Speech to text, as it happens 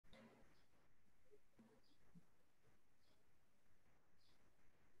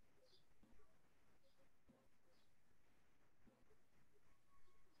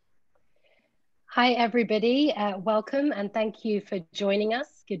Hi, everybody. Welcome and thank you for joining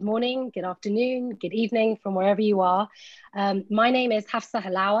us. Good morning, good afternoon, good evening from wherever you are. My name is Hafsa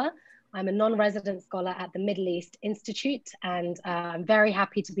Halawa. I'm a non-resident scholar at the Middle East Institute, and I'm very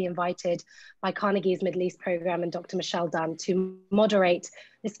happy to be invited by Carnegie's Middle East program and Dr. Mohyeldeen to moderate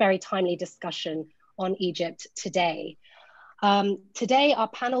this very timely discussion on Egypt today. Today, our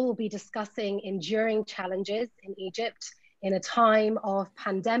panel will be discussing enduring challenges in Egypt in a time of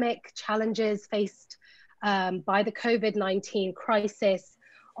pandemic challenges faced by the COVID-19 crisis,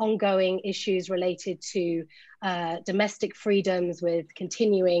 ongoing issues related to domestic freedoms with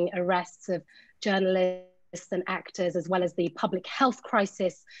continuing arrests of journalists and actors, as well as the public health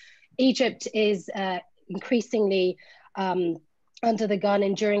crisis. Egypt is increasingly under the gun,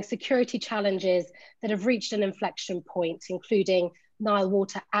 enduring security challenges that have reached an inflection point, including Nile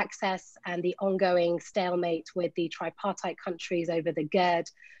water access and the ongoing stalemate with the tripartite countries over the Gerd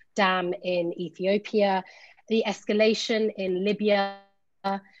Dam in Ethiopia, the escalation in Libya,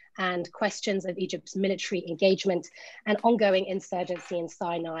 and questions of Egypt's military engagement and ongoing insurgency in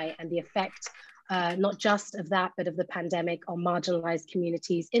Sinai, and the effect not just of that, but of the pandemic on marginalized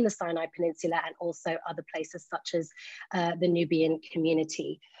communities in the Sinai Peninsula and also other places such as the Nubian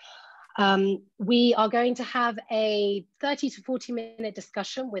community. We are going to have a 30 to 40-minute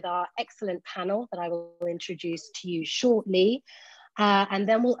discussion with our excellent panel that I will introduce to you shortly, and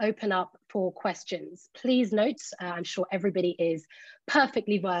then we'll open up for questions. Please note, I'm sure everybody is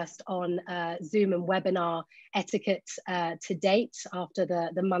perfectly versed on Zoom and webinar etiquette to date after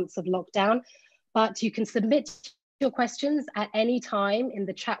the months of lockdown, but you can submit your questions at any time in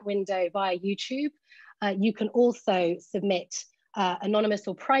the chat window via YouTube. You can also submit anonymous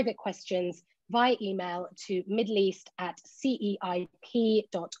or private questions via email to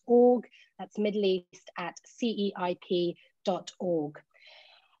middleeast@ceip.org. That's middleeast@ceip.org.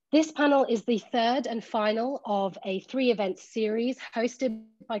 This panel is the third and final of a 3-event series hosted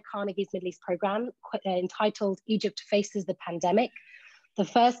by Carnegie's Middle East program entitled Egypt Faces the Pandemic. The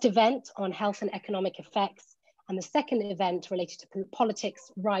first event on health and economic effects and the second event related to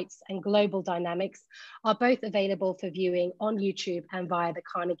politics, rights, and global dynamics are both available for viewing on YouTube and via the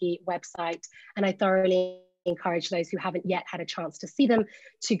Carnegie website. And I thoroughly encourage those who haven't yet had a chance to see them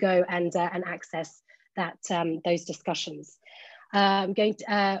to go and access those discussions. I'm going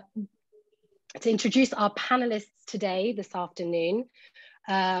to introduce our panelists today, this afternoon.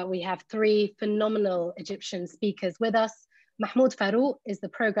 We have 3 phenomenal Egyptian speakers with us. Mahmoud Farouk is the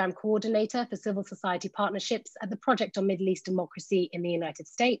program coordinator for civil society partnerships at the Project on Middle East Democracy in the United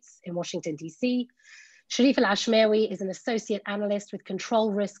States in Washington, DC. Sherif El-Ashmaway is an associate analyst with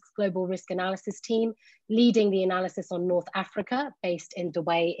Control Risk's Global Risk Analysis team, leading the analysis on North Africa, based in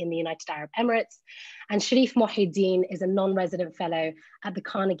Dubai in the United Arab Emirates. And Sherif Mohyeldeen is a non-resident fellow at the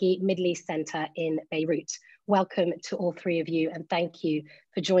Carnegie Middle East Center in Beirut. Welcome to all 3 of you, and thank you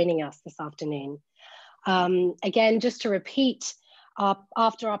for joining us this afternoon. Again, just to repeat,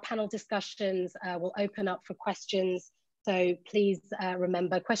 after our panel discussions, we'll open up for questions. So please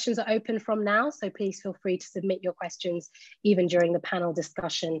remember, questions are open from now, so please feel free to submit your questions even during the panel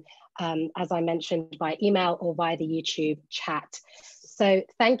discussion, as I mentioned, by email or via the YouTube chat. So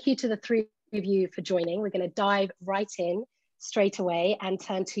thank you to the 3 of you for joining. We're going to dive right in straight away and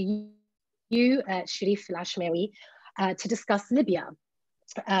turn to you, Sherif El-Ashmawy, to discuss Libya.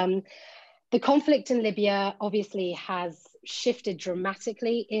 The conflict in Libya obviously has shifted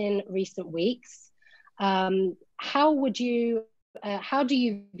dramatically in recent weeks. How do you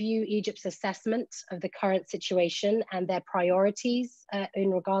view Egypt's assessment of the current situation and their priorities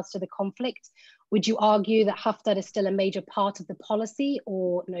in regards to the conflict? Would you argue that Haftar is still a major part of the policy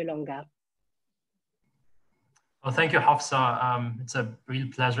or no longer? Well, thank you, Hafsa. It's a real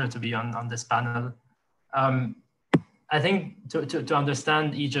pleasure to be on this panel. I think to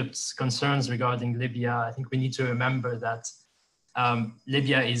understand Egypt's concerns regarding Libya, I think we need to remember that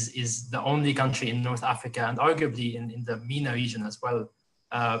Libya is the only country in North Africa and arguably in the MENA region as well,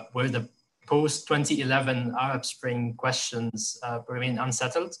 where the post-2011 Arab Spring questions remain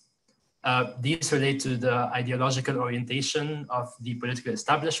unsettled. These relate to the ideological orientation of the political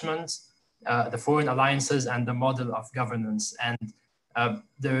establishment, the foreign alliances, and the model of governance. And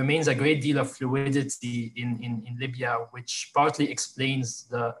there remains a great deal of fluidity in Libya, which partly explains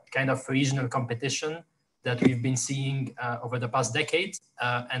the kind of regional competition that we've been seeing over the past decade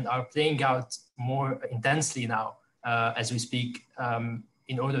and are playing out more intensely now as we speak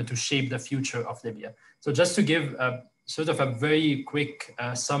in order to shape the future of Libya. So just to give sort of a very quick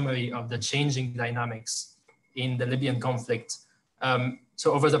summary of the changing dynamics in the Libyan conflict.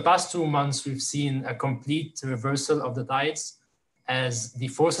 So over the past 2 months, we've seen a complete reversal of the tides. as the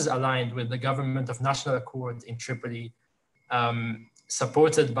forces aligned with the government of national accord in Tripoli,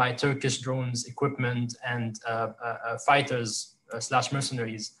 supported by Turkish drones, equipment, and fighters slash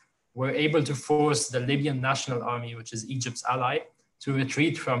mercenaries, were able to force the Libyan National Army, which is Egypt's ally, to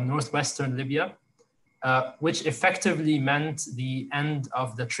retreat from northwestern Libya, which effectively meant the end of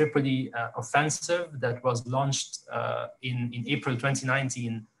the Tripoli offensive that was launched in April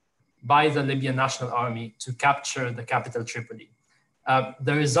 2019 by the Libyan National Army to capture the capital Tripoli.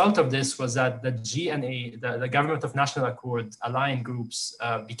 The result of this was that the GNA, the Government of National Accord aligned groups,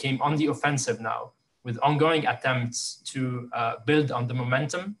 became on the offensive now, with ongoing attempts to build on the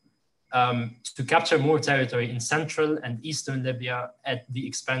momentum to capture more territory in central and eastern Libya at the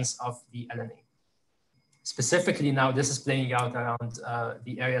expense of the LNA. Specifically now, this is playing out around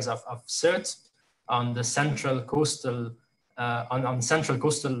the areas of Sirte, on the central coastal,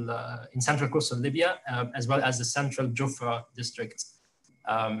 in central coastal Libya, as well as the central Jufra district.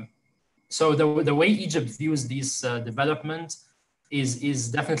 So the way Egypt views these developments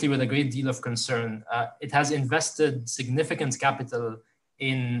is definitely with a great deal of concern. It has invested significant capital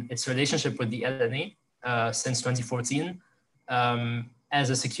in its relationship with the LNA since 2014 as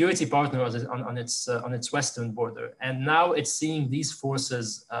a security partner on its western border, and now it's seeing these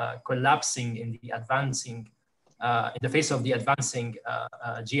forces collapsing in the face of the advancing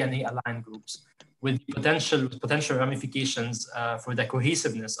GNA aligned groups, with potential ramifications for the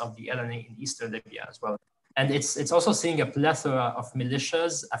cohesiveness of the LNA in eastern Libya as well. And it's also seeing a plethora of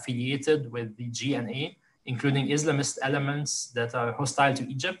militias affiliated with the GNA, including Islamist elements that are hostile to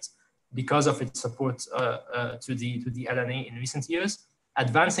Egypt because of its support to the LNA in recent years,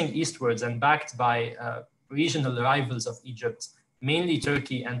 advancing eastwards and backed by regional rivals of Egypt, mainly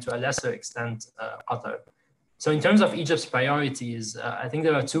Turkey and to a lesser extent Qatar. So in terms of Egypt's priorities, I think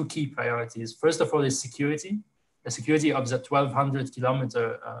there are two key priorities. First of all is security, the security of the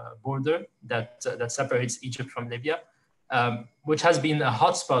 1,200-kilometer border that separates Egypt from Libya, which has been a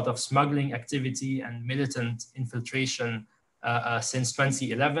hotspot of smuggling activity and militant infiltration since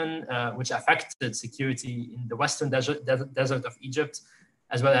 2011, which affected security in the western desert of Egypt,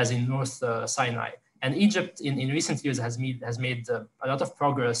 as well as in North Sinai. And Egypt in recent years has made a lot of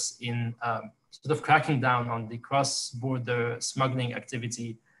progress in sort of cracking down on the cross-border smuggling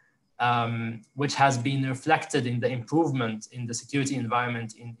activity, which has been reflected in the improvement in the security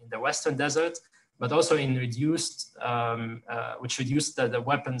environment in the Western Desert, but also in which reduced the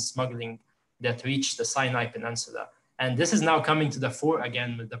weapons smuggling that reached the Sinai Peninsula. And this is now coming to the fore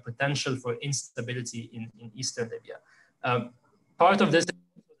again with the potential for instability in Eastern Libya. Part of this is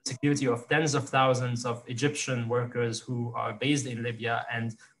the security of tens of thousands of Egyptian workers who are based in Libya.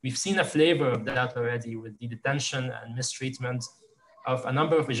 And we've seen a flavor of that already with the detention and mistreatment of a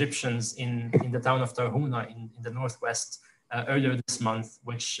number of Egyptians in the town of Tarhuna in the northwest earlier this month,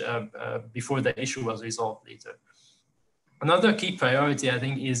 which before the issue was resolved later. Another key priority, I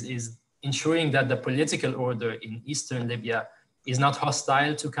think, is ensuring that the political order in Eastern Libya is not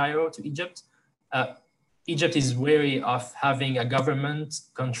hostile to Cairo, to Egypt. Egypt is wary of having a government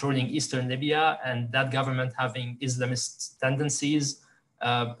controlling Eastern Libya and that government having Islamist tendencies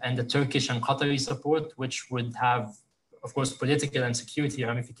and the Turkish and Qatari support, which would have, of course, political and security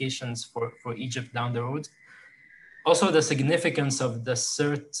ramifications for Egypt down the road. Also, the significance of the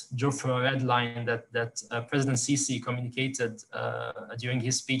Sirte-Jufra red line that President Sisi communicated during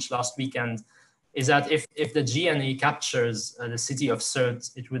his speech last weekend is that if the GNA captures the city of Sirte,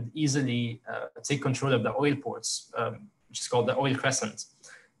 it would easily take control of the oil ports, which is called the Oil Crescent,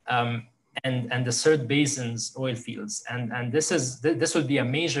 and the Sirte Basin's oil fields. And this would be a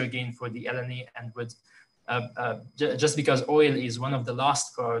major gain for the LNA and would just because oil is one of the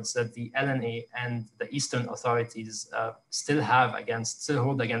last cards that the LNA and the Eastern authorities still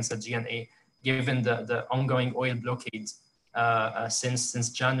hold against the GNA, given the ongoing oil blockade since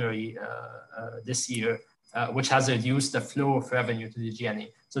January this year, which has reduced the flow of revenue to the GNA.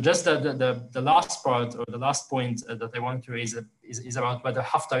 So just the last part or the last point that I want to raise is about whether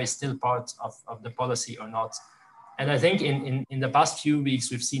Haftar is still part of the policy or not. And I think in the past few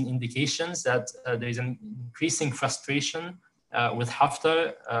weeks, we've seen indications that there is an increasing frustration with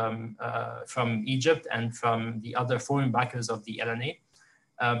Haftar from Egypt and from the other foreign backers of the LNA.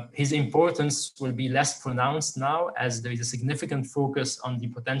 His importance will be less pronounced now as there is a significant focus on the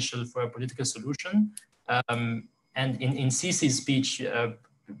potential for a political solution. And in Sisi's speech,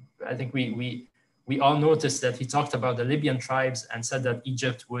 I think we all noticed that he talked about the Libyan tribes and said that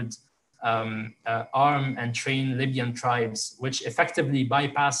Egypt would arm and train Libyan tribes, which effectively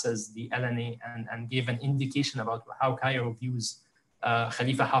bypasses the LNA and gave an indication about how Cairo views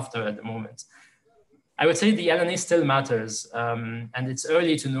Khalifa Haftar at the moment. I would say the LNA still matters, and it's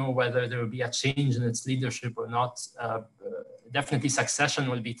early to know whether there will be a change in its leadership or not. Definitely succession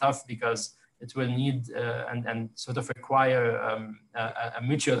will be tough because it will need and sort of require a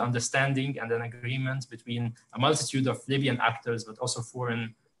mutual understanding and an agreement between a multitude of Libyan actors, but also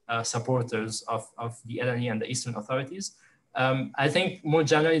foreign supporters of the LNA and the Eastern authorities. I think more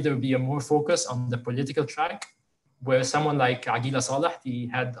generally, there will be a more focus on the political track, where someone like Aguila Saleh, the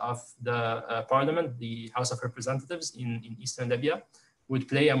head of the parliament, the House of Representatives in Eastern Libya, would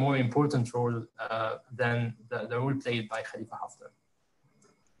play a more important role than the role played by Khalifa Haftar.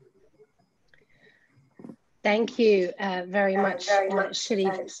 Thank you very much,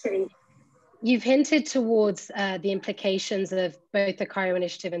 Sherif. You've hinted towards the implications of both the Cairo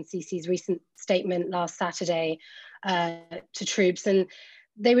Initiative and Sisi's recent statement last Saturday to troops, and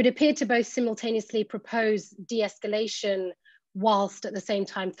they would appear to both simultaneously propose de-escalation whilst at the same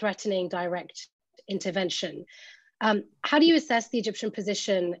time threatening direct intervention. How do you assess the Egyptian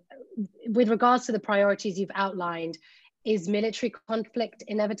position with regards to the priorities you've outlined? Is military conflict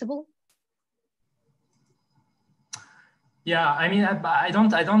inevitable? Yeah, I mean, I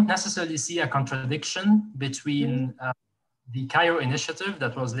don't necessarily see a contradiction between the Cairo Initiative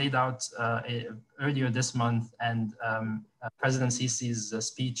that was laid out earlier this month and President Sisi's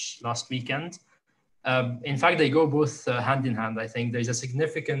speech last weekend. In fact, they go both hand in hand. I think there's a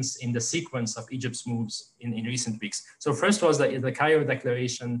significance in the sequence of Egypt's moves in recent weeks. So first was the Cairo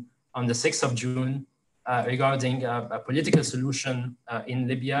Declaration on the 6th of June regarding a political solution in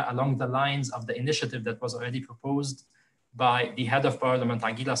Libya along the lines of the initiative that was already proposed by the head of parliament,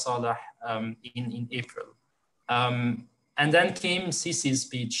 Aguila Saleh, in April. And then came Sisi's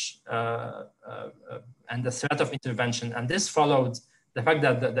speech and the threat of intervention. And this followed the fact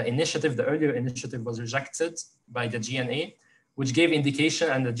that the initiative, the earlier initiative, was rejected by the GNA, which gave indication,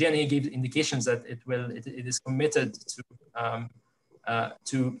 and the GNA gave indications that it is committed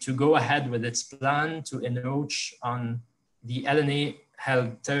to go ahead with its plan to encroach on the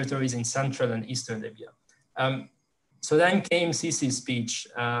LNA-held territories in central and eastern Libya. So then came Sisi's speech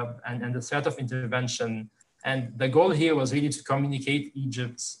and the threat of intervention. And the goal here was really to communicate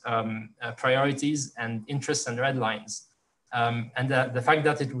Egypt's priorities and interests and red lines. And the fact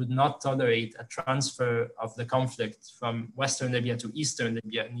that it would not tolerate a transfer of the conflict from Western Libya to Eastern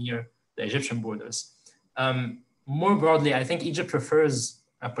Libya near the Egyptian borders. More broadly, I think Egypt prefers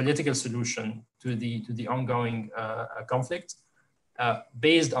a political solution to the ongoing conflict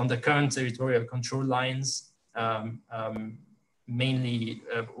based on the current territorial control lines, mainly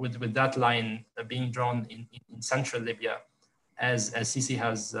with that line being drawn in central Libya, as Sisi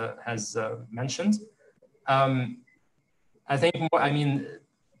has mentioned. I think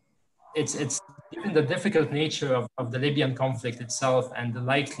it's given the difficult nature of the Libyan conflict itself and the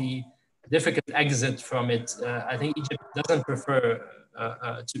likely difficult exit from it. I think Egypt doesn't prefer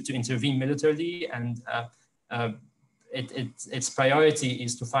to intervene militarily, and its priority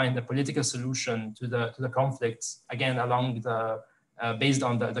is to find a political solution to the conflicts, again along based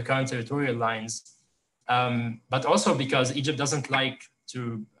on the current territorial lines, but also because Egypt doesn't like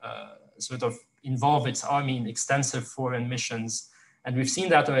to sort of involve its army in extensive foreign missions. And we've seen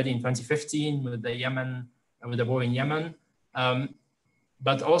that already in 2015 with the war in Yemen,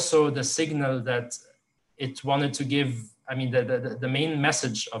 but also the signal that it wanted to give. I mean, the main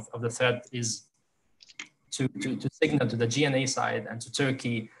message of the threat is to signal to the GNA side and to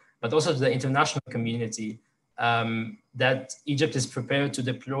Turkey, but also to the international community, that Egypt is prepared to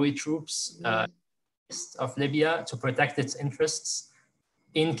deploy troops of Libya to protect its interests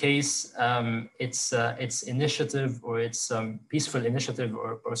in case its initiative or its peaceful initiative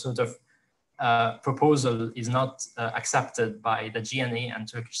or sort of proposal is not accepted by the GNA and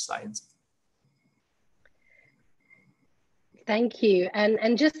Turkish sides. Thank you.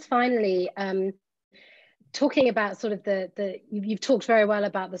 And just finally, talking about sort of you've talked very well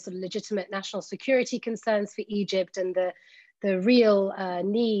about the sort of legitimate national security concerns for Egypt and the real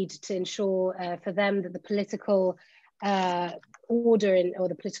need to ensure for them that the political order or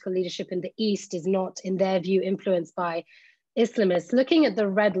the political leadership in the East is not, in their view, influenced by Islamists. Looking at the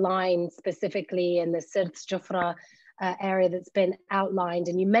red line specifically in the Sirt Jufra area that's been outlined,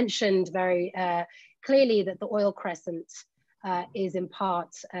 and you mentioned very clearly that the oil crescent is in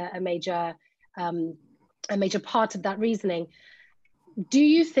part a major part of that reasoning. Do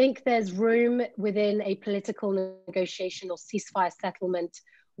you think there's room within a political negotiation or ceasefire settlement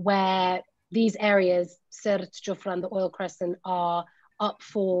where these areas, Sirt, Jufra, and the oil crescent, are up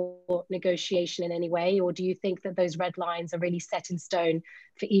for negotiation in any way? Or do you think that those red lines are really set in stone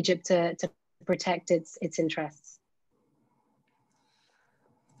for Egypt to protect its interests?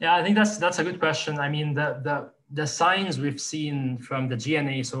 Yeah, I think that's a good question. I mean, the signs we've seen from the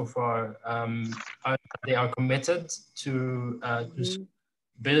GNA so far are they are committed to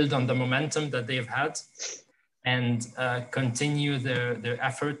build on the momentum that they've had and continue their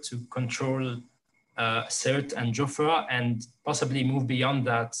effort to control Sirte and Jufra and possibly move beyond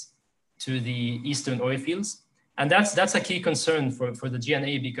that to the eastern oil fields. And that's a key concern for the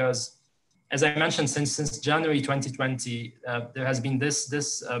GNA because, as I mentioned, since January 2020, there has been this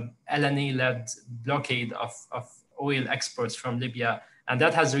LNA-led blockade of oil exports from Libya, and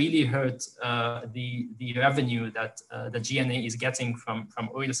that has really hurt the revenue that the GNA is getting from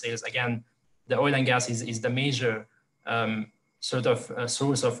oil sales. Again, the oil and gas is the major sort of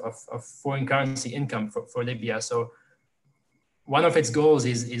source of foreign currency income for Libya. So one of its goals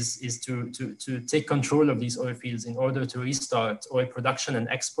is to take control of these oil fields in order to restart oil production and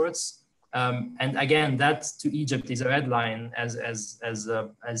exports. And again, that to Egypt is a red line, as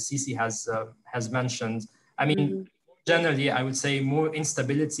Sisi has mentioned. I mean, generally, I would say more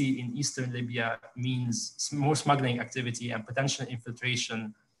instability in eastern Libya means more smuggling activity and potential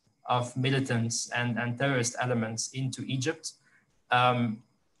infiltration of militants and terrorist elements into Egypt,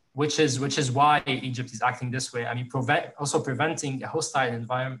 which is why Egypt is acting this way. I mean, also preventing a hostile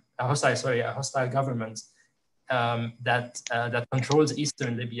environment, a hostile government that controls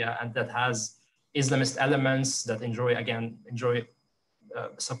eastern Libya and that has Islamist elements that enjoy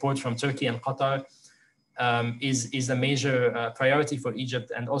support from Turkey and Qatar is a major priority for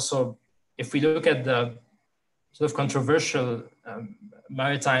Egypt. And also, if we look at the sort of controversial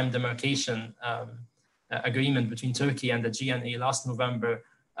maritime demarcation agreement between Turkey and the GNA last November,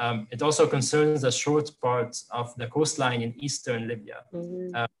 it also concerns a short part of the coastline in eastern Libya.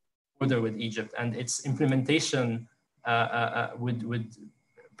 Border with Egypt, and its implementation would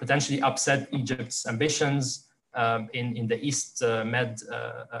potentially upset Egypt's ambitions in the East Med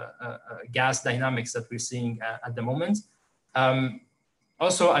gas dynamics that we're seeing at the moment.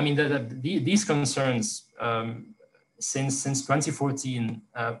 Also, I mean, these concerns since 2014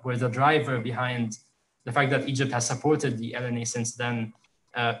 were the driver behind the fact that Egypt has supported the LNA since then,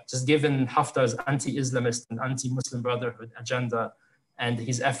 just given Haftar's anti-Islamist and anti-Muslim Brotherhood agenda and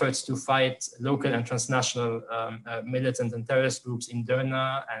his efforts to fight local and transnational militant and terrorist groups in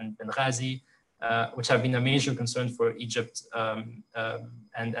Derna and Benghazi, which have been a major concern for Egypt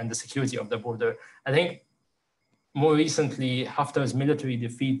and the security of the border. I think more recently, Haftar's military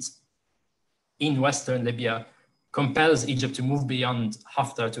defeat in Western Libya compels Egypt to move beyond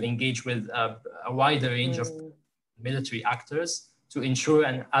Haftar to engage with a wider range of military actors to ensure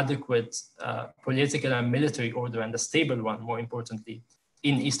an adequate political and military order, and a stable one, more importantly,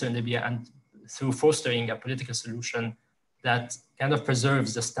 in Eastern Libya, and through fostering a political solution that kind of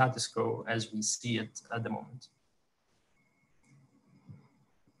preserves the status quo as we see it at the moment.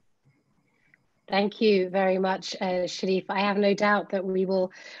 Thank you very much, Sherif. I have no doubt that we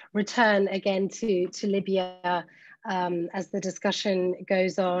will return again to Libya as the discussion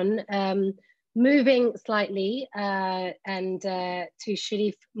goes on. Moving slightly and to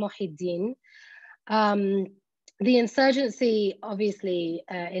Sherif Mohyeldeen. The insurgency, obviously,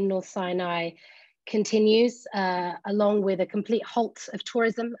 in North Sinai continues, along with a complete halt of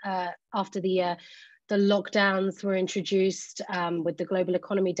tourism after the lockdowns were introduced with the global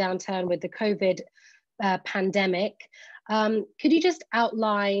economy downturn, with the COVID pandemic. Could you just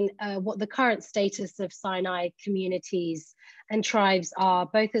outline what the current status of Sinai communities and tribes are,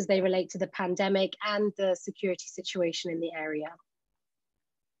 both as they relate to the pandemic and the security situation in the area?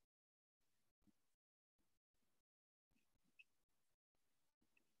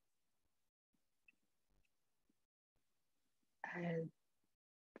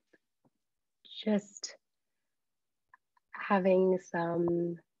 Just having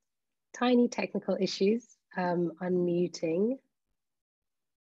some tiny technical issues, unmuting.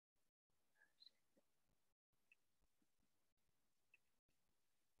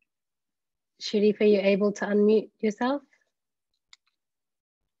 Sherif, are you able to unmute yourself?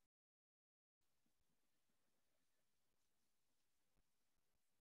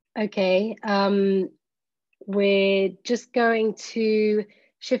 Okay, we're just going to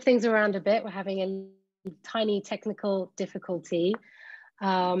shift things around a bit. We're having a tiny technical difficulty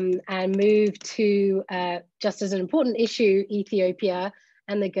and move to just as an important issue, Ethiopia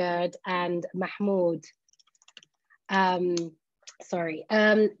and the GERD and Mahmoud.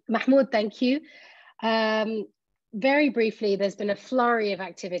 Mahmoud, thank you. Very briefly, there's been a flurry of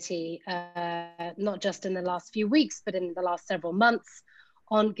activity, not just in the last few weeks, but in the last several months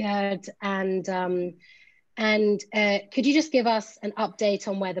on GERD. And could you just give us an update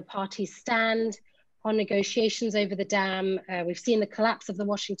on where the parties stand on negotiations over the dam. We've seen the collapse of the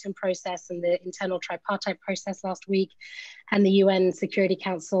Washington process and the internal tripartite process last week and the UN Security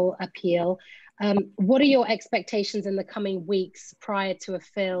Council appeal. What are your expectations in the coming weeks prior to a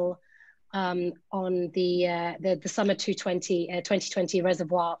fill on the summer 2020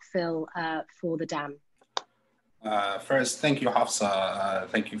 reservoir fill for the dam? First, thank you, Hafsa.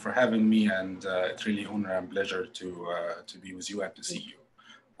 Thank you for having me, and it's really an honor and pleasure to be with you and to see you.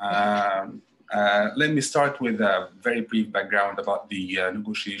 Let me start with a very brief background about the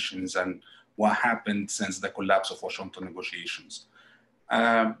negotiations and what happened since the collapse of Washington negotiations.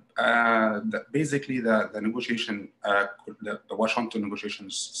 Basically, the Washington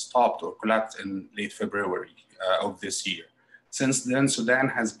negotiations stopped or collapsed in late February of this year. Since then, Sudan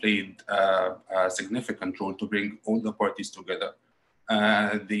has played a significant role to bring all the parties together.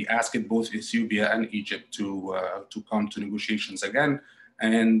 They asked both Ethiopia and Egypt to come to negotiations again,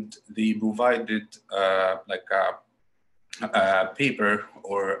 and they provided like a paper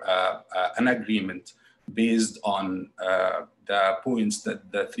or an agreement based on the points that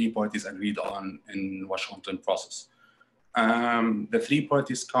the three parties agreed on in Washington process. The three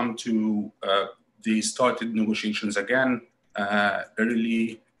parties they started negotiations again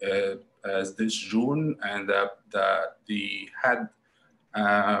early this June, and they had,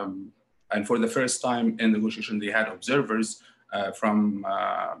 and for the first time in negotiation, they had observers from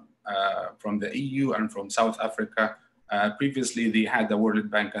the EU and from South Africa. Previously, they had the World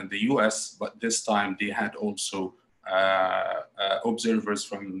Bank and the US, but this time they had also observers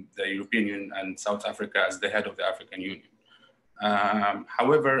from the European Union and South Africa as the head of the African Union.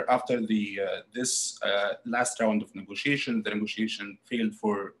 However, after this last round of negotiation, the negotiation failed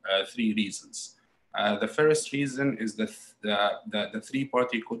for three reasons. The first reason is that the three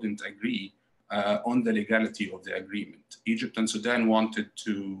parties couldn't agree on the legality of the agreement. Egypt and Sudan wanted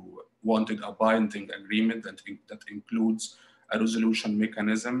a binding agreement that includes a resolution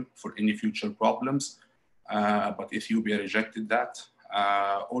mechanism for any future problems, but Ethiopia rejected that.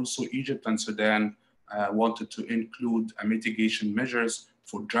 Also, Egypt and Sudan wanted to include mitigation measures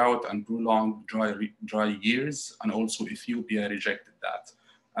for drought and prolonged dry years, and also Ethiopia rejected that.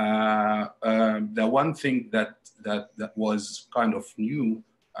 The one thing that was kind of new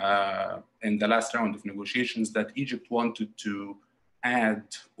in the last round of negotiations, that Egypt wanted to add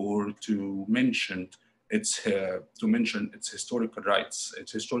or to mention its historical rights,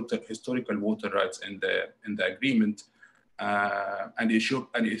 its historical water rights in the agreement, and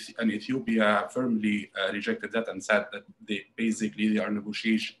Ethiopia firmly rejected that and said that they are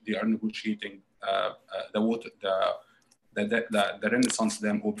negotiating the Renaissance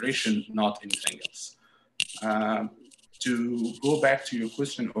Dam operation, not anything else. To go back to your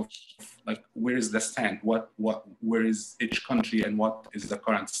question of like where is the stand, where is each country and what is the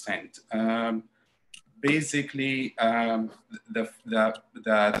current stand? Basically, the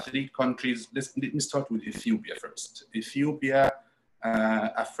three countries. Let me start with Ethiopia first. Ethiopia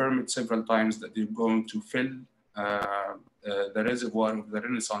affirmed several times that they're going to fill the reservoir of the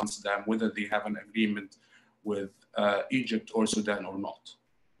Renaissance Dam, whether they have an agreement with Egypt or Sudan or not.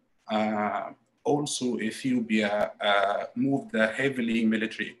 Also, Ethiopia moved the heavily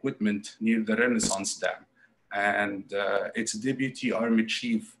military equipment near the Renaissance Dam, and its deputy army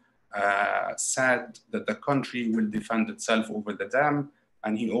chief said that the country will defend itself over the dam,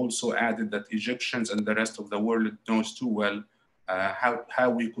 and he also added that Egyptians and the rest of the world knows too well how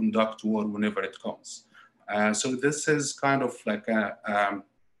we conduct war whenever it comes. So this is kind of like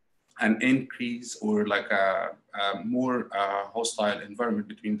an increase or like a more hostile environment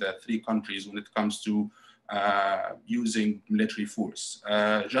between the three countries when it comes to using military force.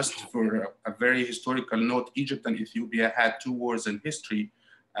 Just for a very historical note, Egypt and Ethiopia had two wars in history.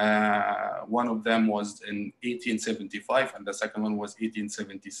 One of them was in 1875 and the second one was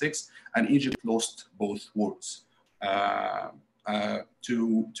 1876, and Egypt lost both wars.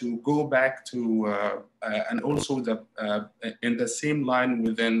 To go back to, and also in the same line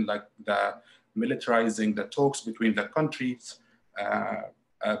within like the militarizing the talks between the countries,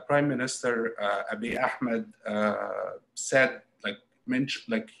 Prime Minister Abiy Ahmed said,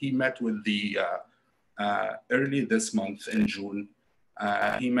 he met with the, early this month in June,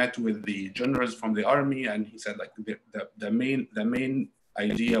 he met with the generals from the army, and he said like the main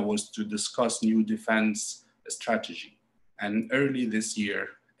idea was to discuss new defense strategy. And early this year,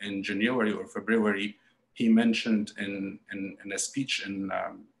 in January or February, he mentioned in a speech in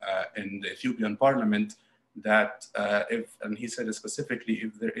the Ethiopian parliament that and he said specifically,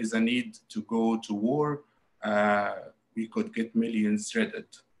 if there is a need to go to war, we could get millions ready.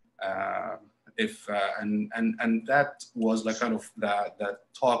 if and that was like kind of the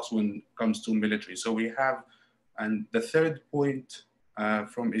talks when it comes to military. So we have, and the third point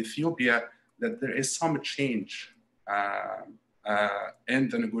from Ethiopia, that there is some change in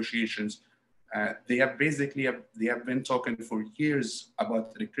the negotiations. They have been talking for years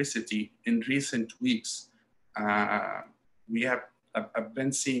about electricity. In recent weeks, we have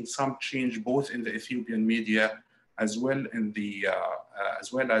been seeing some change both in the Ethiopian media as well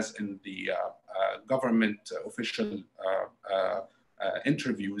as in the government official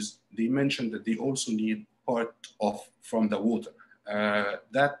interviews. They mentioned that they also need part from the water.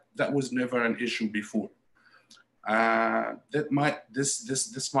 That was never an issue before.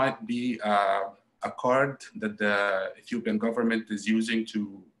 This might be a card that the Ethiopian government is using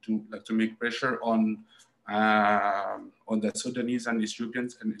to make pressure on the Sudanese and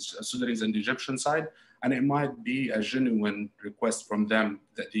Ethiopians and Sudanese and Egyptian side, and it might be a genuine request from them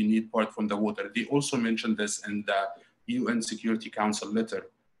that they need part from the water. They also mentioned this in the UN Security Council letter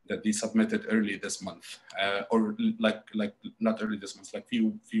that they submitted early this month, or like not early this month, like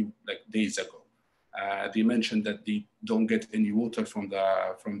few days ago. They mentioned that they don't get any water from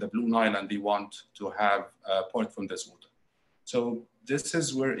the Blue Nile, and they want to have part from this water. So this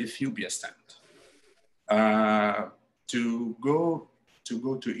is where Ethiopia stands. To go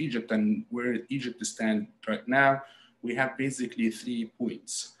to Egypt and where Egypt stands right now, we have basically 3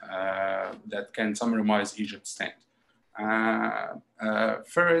 points that can summarize Egypt's stand.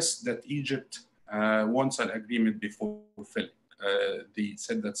 First, that Egypt wants an agreement before filling. They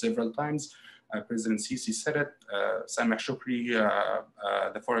said that several times. President Sisi said it. Sameh Shukri,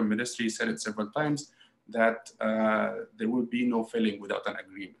 the foreign ministry, said it several times that there will be no filling without an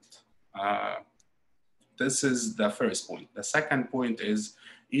agreement. This is the first point. The second point is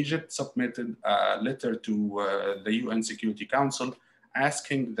Egypt submitted a letter to the UN Security Council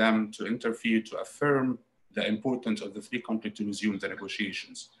asking them to interfere to affirm the importance of the 3 countries to resume the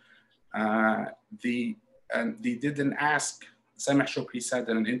negotiations. They didn't ask. Sameh Shukri said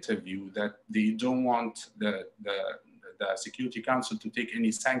in an interview that they don't want the Security Council to take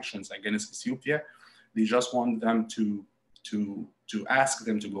any sanctions against Ethiopia. They just want them to ask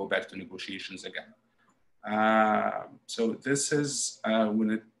them to go back to negotiations again. So this is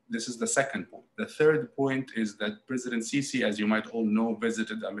this is the second point. The third point is that President Sisi, as you might all know,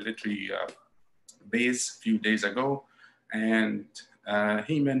 visited a military base a few days ago, and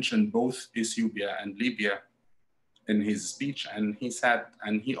he mentioned both Ethiopia and Libya in his speech, and he said,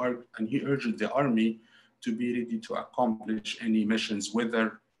 and he urged the army to be ready to accomplish any missions,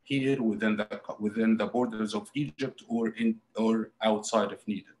 whether here within the borders of Egypt or outside if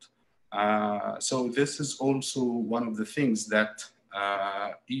needed. So this is also one of the things that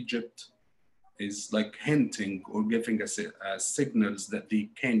Egypt is like hinting or giving us signals that they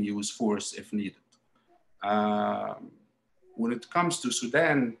can use force if needed. When it comes to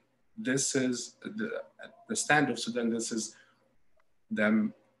Sudan, this is the stand of Sudan. This is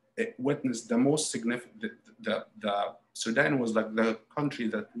witnessed the most significant. The Sudan was like the country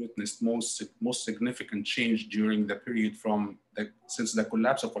that witnessed most significant change during the period since the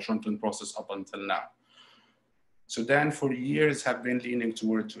collapse of Washington process up until now. Sudan for years have been leaning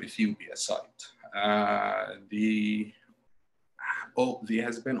towards Ethiopia's side. They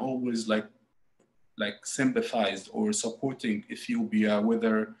has been always like sympathized or supporting Ethiopia,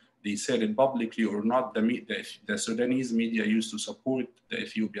 whether they said it publicly or not. The Sudanese media used to support the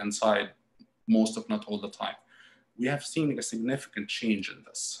Ethiopian side most, if not all the time. We have seen a significant change in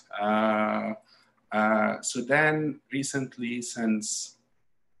this. Sudan recently, since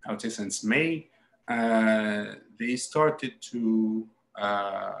May, they started to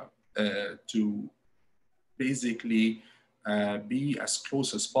basically be as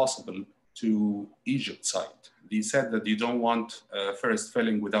close as possible to Egypt's side. They said that they don't want first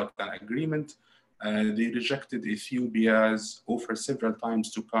filling without an agreement. They rejected Ethiopia's offer several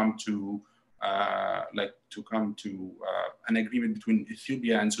times to come to an agreement between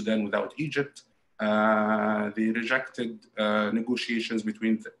Ethiopia and Sudan without Egypt. They rejected negotiations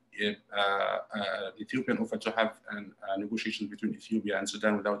between the Ethiopian offer to have negotiations between Ethiopia and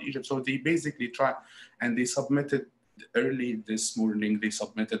Sudan without Egypt. So they basically tried, and they submitted early this morning, they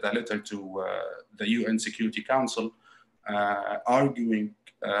submitted a letter to the UN Security Council arguing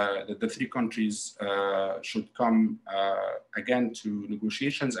that the 3 countries should come again to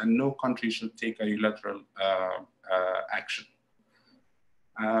negotiations and no country should take a unilateral action.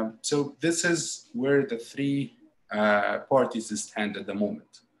 So this is where the 3 parties stand at the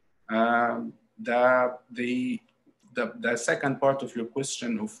moment. The second part of your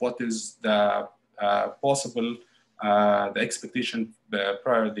question of what is the possible the expectation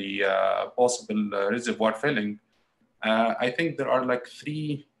prior the possible reservoir filling, I think there are like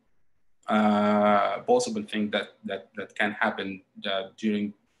three possible things that can happen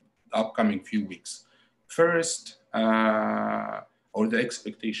during the upcoming few weeks. First, or the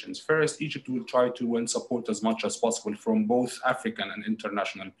expectations. First, Egypt will try to win support as much as possible from both African and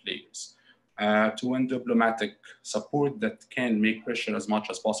international players to win diplomatic support that can make pressure as much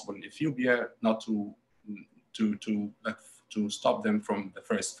as possible in Ethiopia, not to stop them from the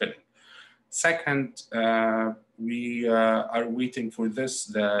first filling. Second, we are waiting for this,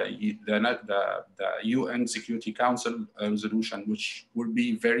 the UN Security Council resolution, which will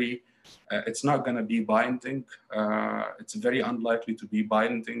be very, it's not going to be binding. It's very unlikely to be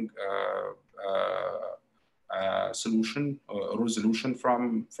binding solution or resolution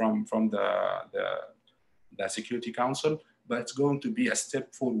from the Security Council, but it's going to be a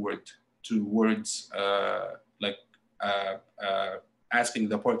step forward towards asking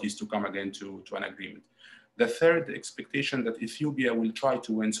the parties to come again to an agreement. The third expectation that Ethiopia will try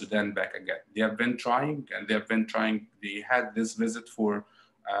to win Sudan back again. They have been trying, and they have been trying. They had this visit for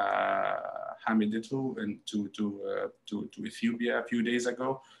Hamidito to Ethiopia a few days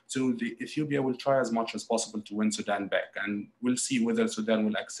ago. So Ethiopia will try as much as possible to win Sudan back, and we'll see whether Sudan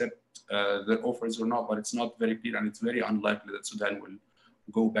will accept their offers or not. But it's not very clear, and it's very unlikely that Sudan will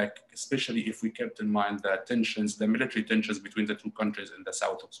go back, especially if we kept in mind the tensions, the military tensions between the two countries in the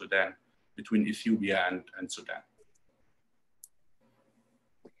south of Sudan, between Ethiopia and Sudan.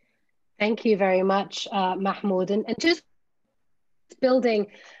 Thank you very much, Mahmoud. And just building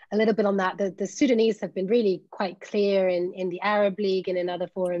a little bit on that, the Sudanese have been really quite clear in the Arab League and in other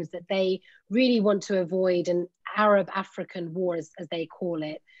forums that they really want to avoid an Arab-African war, as they call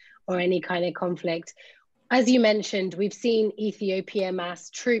it, or any kind of conflict. As you mentioned, we've seen Ethiopia mass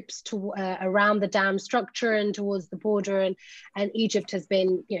troops around the dam structure and towards the border, and Egypt has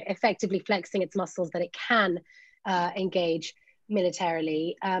been effectively flexing its muscles that it can engage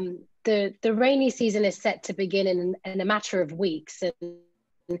militarily. The rainy season is set to begin in a matter of weeks, and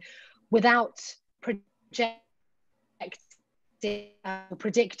without predicting,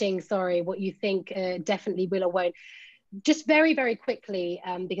 what you think definitely will or won't. Just very, very quickly,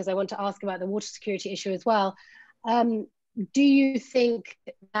 because I want to ask about the water security issue as well. Do you think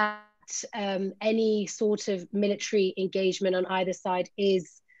that any sort of military engagement on either side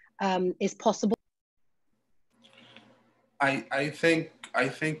is possible? I think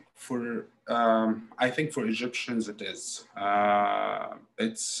for Egyptians it is. I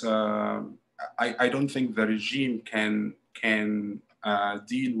don't think the regime can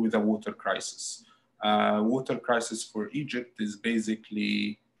deal with a water crisis. Water crisis for Egypt is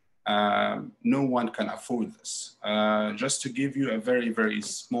basically no one can afford this. Just to give you a very, very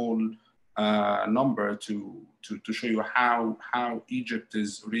small number to show you how Egypt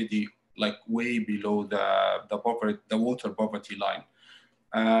is really like way below the water poverty line.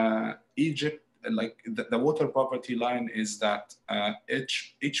 Egypt, like the water poverty line is that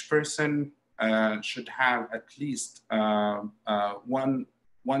each person should have at least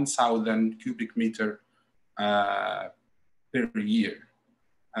 1,000 cubic meter per year.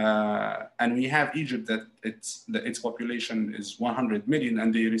 And we have Egypt that its population is 100 million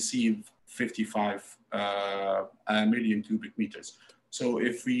and they receive 55 million cubic meters. So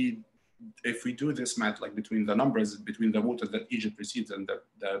if we do this math, like between the numbers, between the water that Egypt receives and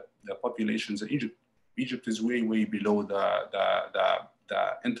the populations in Egypt is way, way below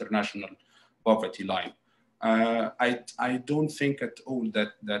the international poverty line. I don't think at all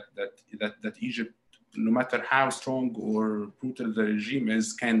that Egypt, no matter how strong or brutal the regime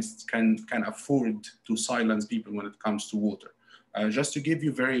is, can afford to silence people when it comes to water. Just to give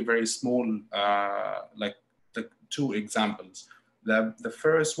you very, very small, like the two examples. The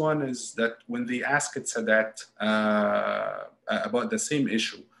first one is that when they asked Sadat about the same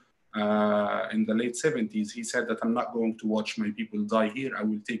issue in the late 70s, he said that I'm not going to watch my people die here, I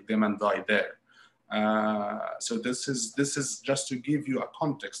will take them and die there. So this is just to give you a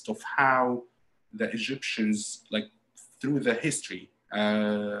context of how the Egyptians, like through the history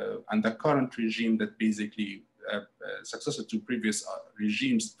and the current regime that basically successor to previous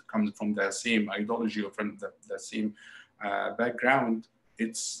regimes comes from the same ideology or from the same background.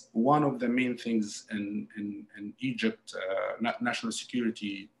 It's one of the main things in Egypt. National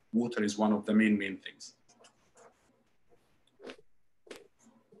security, water is one of the main things.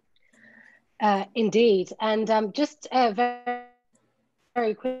 Indeed, and just very,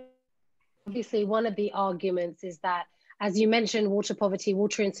 very quickly, obviously one of the arguments is that, as you mentioned, water poverty,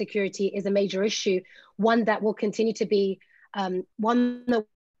 water insecurity is a major issue, one that will continue to be a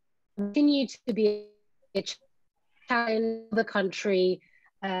in the country,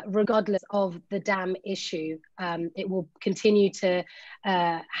 regardless of the dam issue. It will continue to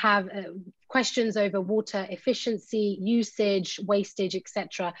have questions over water efficiency, usage, wastage,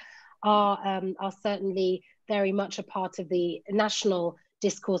 etc. are certainly very much a part of the national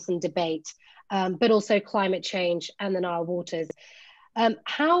discourse and debate, but also climate change and the Nile waters.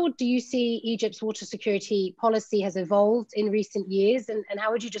 How do you see Egypt's water security policy has evolved in recent years, and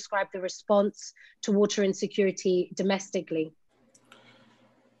how would you describe the response to water insecurity domestically?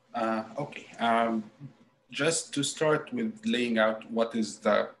 Okay, just to start with laying out what is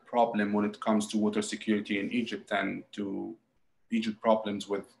the problem when it comes to water security in Egypt and to Egypt problems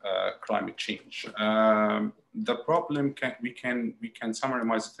with climate change. The problem we can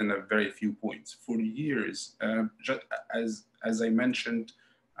summarize it in a very few points. For years, just as I mentioned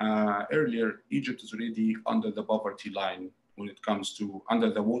earlier, Egypt is already under the poverty line when it comes to under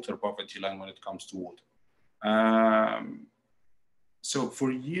the water poverty line when it comes to water. So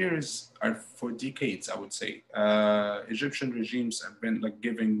for years, or for decades, I would say, Egyptian regimes have been like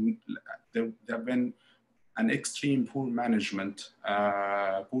there have been an extreme poor management,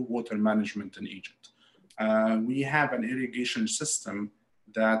 poor water management in Egypt. We have an irrigation system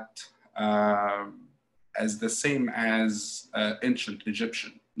that is the same as ancient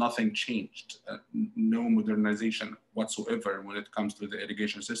Egyptian. Nothing changed, no modernization whatsoever when it comes to the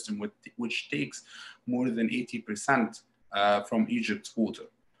irrigation system, which takes more than 80% from Egypt's water.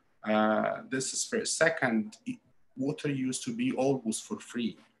 This is first. Second, water used to be almost for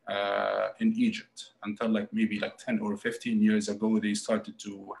free in Egypt until maybe 10 or 15 years ago. They started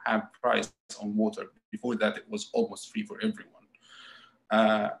to have price on water. Before that, it was almost free for everyone.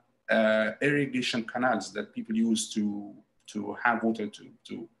 Irrigation canals that people use to have water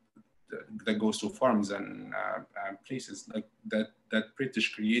that goes to farms and places like that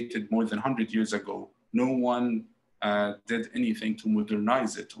British created more than 100 years ago. No one did anything to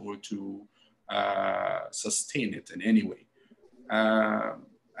modernize it or to sustain it in any way.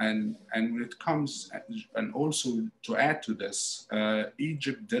 And when it comes, and also to add to this,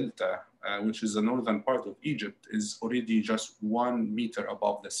 Egypt Delta, which is the northern part of Egypt, is already just 1 meter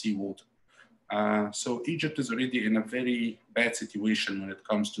above the seawater. So Egypt is already in a very bad situation when it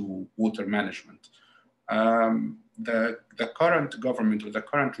comes to water management. The current government or the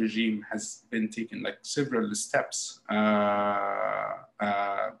current regime has been taking several steps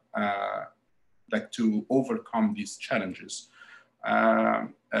to overcome these challenges.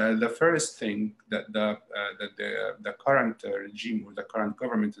 The first thing that the current regime or the current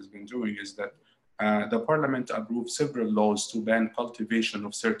government has been doing is that the parliament approved several laws to ban cultivation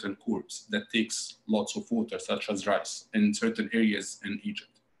of certain crops that takes lots of water, such as rice, in certain areas in Egypt.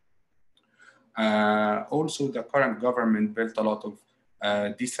 Also, the current government built a lot of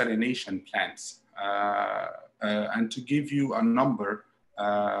desalination plants. And to give you a number,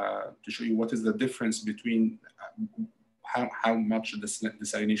 to show you what is the difference between how much the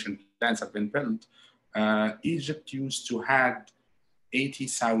desalination plants have been built, Egypt used to have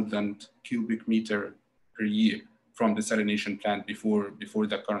 80,000 cubic meter per year from desalination plant before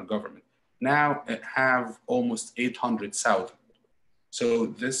the current government. Now it have almost 800,000. So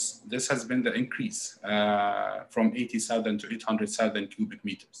this has been the increase from 80,000 to 800,000 cubic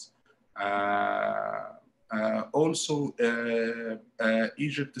meters. Also,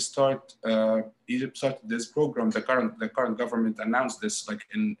 Egypt started this program. The current government announced this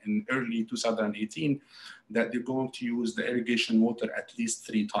in early 2018 that they're going to use the irrigation water at least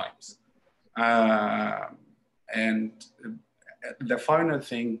 3 times. And the final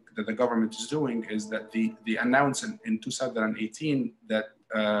thing that the government is doing is that they announced in 2018 that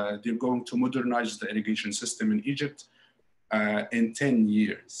they're going to modernize the irrigation system in Egypt in 10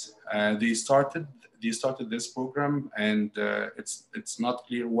 years. They started this program, and it's not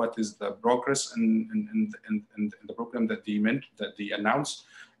clear what is the progress in the program that they announced,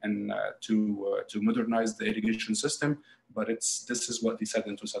 and to modernize the irrigation system. But this is what they said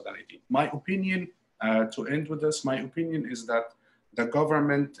in 2018. My opinion, to end with this, my opinion is that the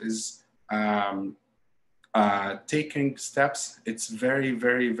government is taking steps. It's very,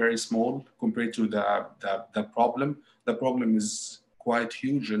 very, very small compared to the problem. The problem is quite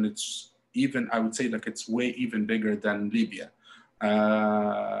huge, and it's even, I would say, it's way even bigger than Libya.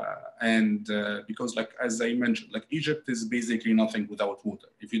 Because as I mentioned, Egypt is basically nothing without water.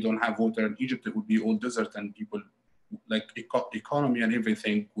 If you don't have water in Egypt, it would be all desert, and people, economy and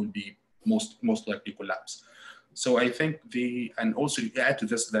everything would be most likely collapse. So I think and also you add to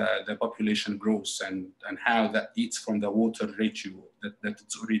this the population growth and how that eats from the water ratio that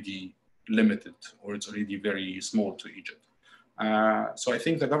it's already limited, or it's already very small to Egypt. So I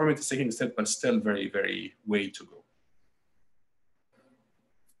think the government is taking a step, but still very, very way to go.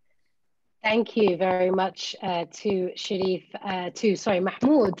 Thank you very much to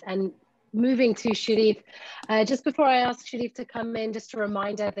Mahmoud. And moving to Sherif, just before I ask Sherif to come in, just a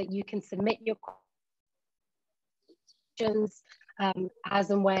reminder that you can submit your questions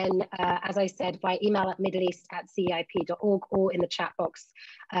as and when, as I said, by email at middleeast@ceip.org or in the chat box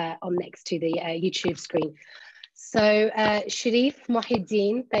on next to the YouTube screen. So Sherif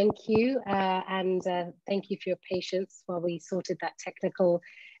Mohyeldeen, thank you. And thank you for your patience while we sorted that technical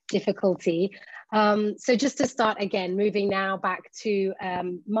difficulty. So just to start again, moving now back to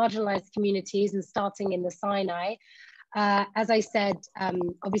marginalized communities and starting in the Sinai. As I said,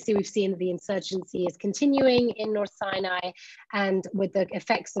 obviously we've seen that the insurgency is continuing in North Sinai, and with the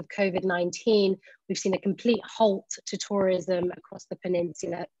effects of COVID-19, we've seen a complete halt to tourism across the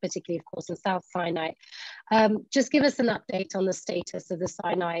peninsula, particularly of course in South Sinai. Just give us an update on the status of the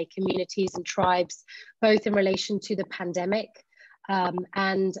Sinai communities and tribes, both in relation to the pandemic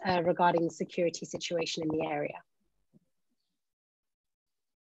and regarding the security situation in the area.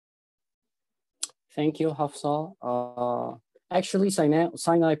 Thank you, Hafsa. Actually,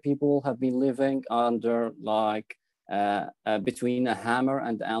 Sinai people have been living under between a hammer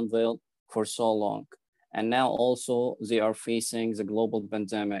and anvil for so long. And now also they are facing the global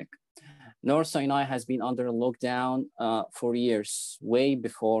pandemic. North Sinai has been under lockdown for years, way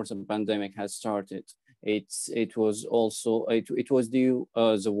before the pandemic has started. It was due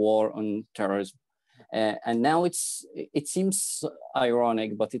the war on terrorism. And now it seems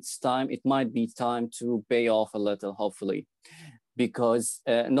ironic, but it might be time to pay off a little, hopefully, because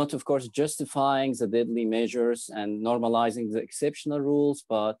not of course justifying the deadly measures and normalizing the exceptional rules,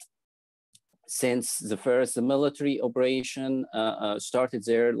 but since the military operation started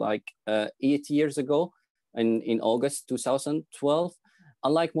there 8 years ago in August 2012,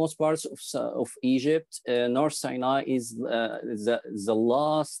 unlike most parts of Egypt, North Sinai is the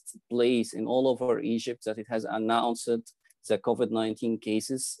last place in all over Egypt that it has announced the COVID-19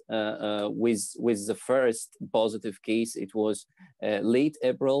 cases. With the first positive case, it was late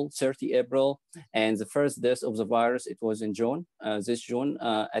April, 30 April, and the first death of the virus, it was in June, this June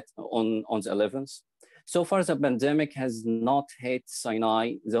on the 11th. So far, the pandemic has not hit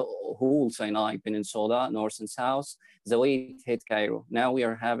Sinai, the whole Sinai Peninsula, north and south, the way it hit Cairo. Now we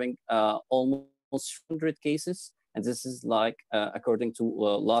are having almost 100 cases, and this is according to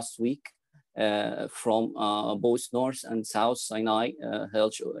last week from both North and South Sinai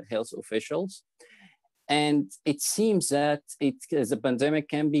health officials. And it seems that the pandemic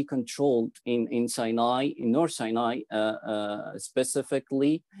can be controlled in Sinai, in North Sinai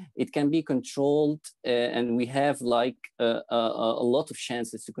specifically. It can be controlled, and we have a lot of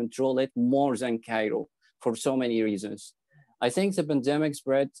chances to control it more than Cairo for so many reasons. I think the pandemic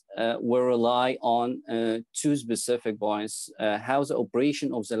spread will rely on two specific points: how the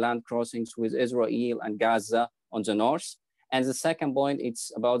operation of the land crossings with Israel and Gaza on the north. And the second point,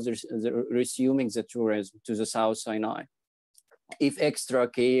 it's about resuming the tourism to the South Sinai. If extra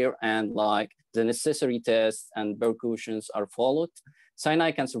care and the necessary tests and precautions are followed,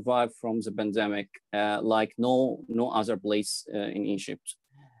 Sinai can survive from the pandemic like no other place in Egypt.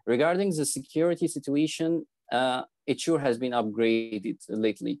 Regarding the security situation, it sure has been upgraded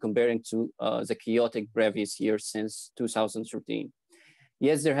lately comparing to the chaotic previous year since 2013.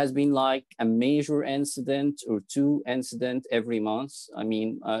 Yes, there has been a major incident or two incidents every month. I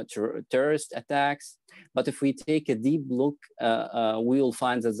mean, terrorist attacks. But if we take a deep look, we will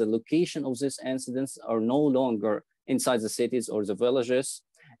find that the location of these incidents are no longer inside the cities or the villages.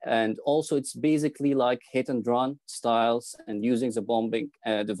 And also it's basically hit and run styles and using the bombing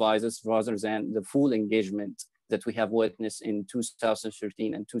devices rather than the full engagement that we have witnessed in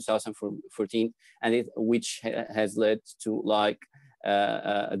 2013 and 2014, and which has led to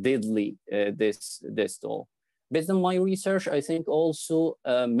deadly this toll. Based on my research, I think also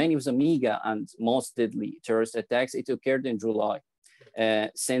many of the mega and most deadly terrorist attacks, it occurred in July.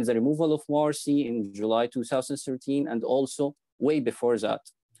 Since the removal of Morsi in July 2013, and also way before that.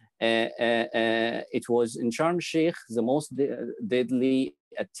 It was in Sharm el-Sheikh, the most deadly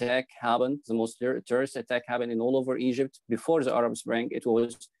attack happened, the most terrorist attack happened in all over Egypt before the Arab Spring. It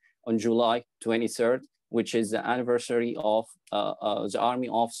was on July 23rd, which is the anniversary of the army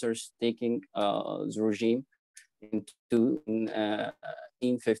officers taking the regime in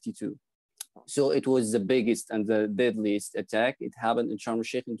 1952. So it was the biggest and the deadliest attack. It happened in Sharm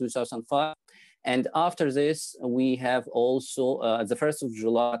el-Sheikh in 2005. And after this, we have also the 1st of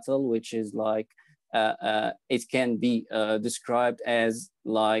July, which is it can be described as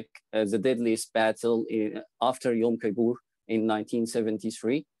the deadliest battle after Yom Kippur in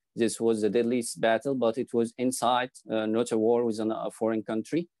 1973. This was the deadliest battle, but it was inside, not a war with a foreign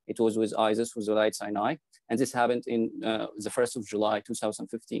country. It was with ISIS, with Wilayat Sinai. And this happened in the 1st of July,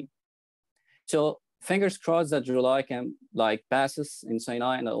 2015. So fingers crossed that July can passes in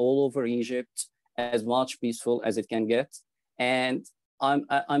Sinai and all over Egypt as much peaceful as it can get. And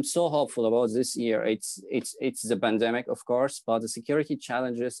I'm so hopeful about this year. It's the pandemic, of course, but the security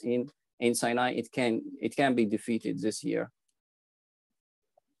challenges in Sinai, it can be defeated this year.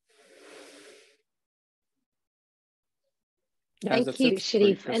 Yeah, thank you,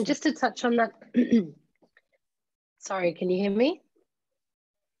 Sherif. And just to touch on that, sorry, can you hear me?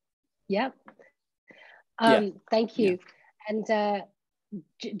 Yeah. Thank you. Yeah. And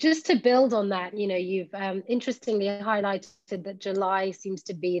just to build on that, you know, you've interestingly highlighted that July seems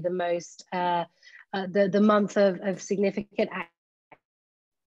to be the most, the month of significant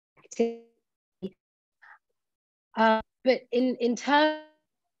activity. But in terms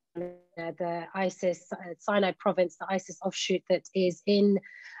of the ISIS Sinai province, the ISIS offshoot that is in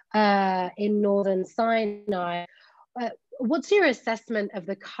northern Sinai, what's your assessment of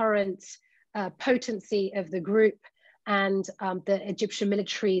the current potency of the group and the Egyptian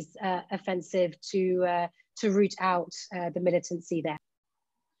military's offensive to root out the militancy there?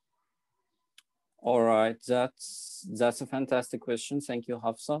 All right, that's a fantastic question. Thank you,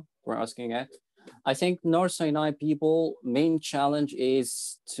 Hafsa, for asking it. I think North Sinai people' main challenge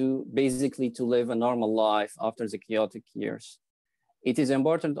is to live a normal life after the chaotic years. It is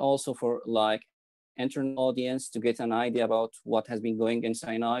important also for internal audience to get an idea about what has been going in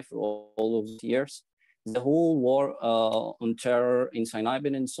Sinai for all of these years. The whole war on terror in Sinai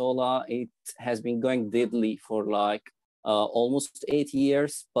Peninsula, it has been going deadly for almost 8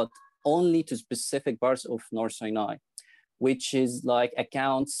 years, but only to specific parts of North Sinai, which is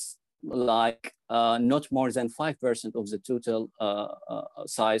accounts not more than 5% of the total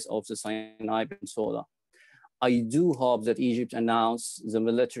size of the Sinai Peninsula. I do hope that Egypt announce the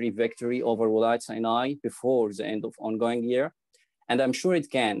military victory over Wilayat Sinai before the end of ongoing year. And I'm sure it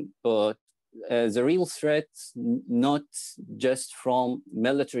can, but the real threat, not just from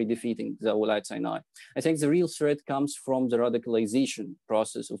military defeating the Wilayat Sinai. I think the real threat comes from the radicalization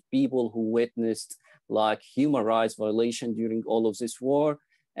process of people who witnessed human rights violation during all of this war,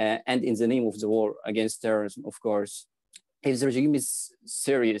 and in the name of the war against terrorism, of course. If the regime is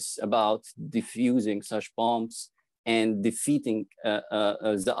serious about diffusing such bombs and defeating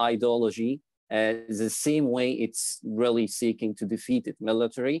the ideology the same way it's really seeking to defeat it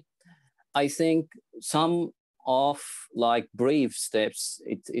military, I think some of brave steps,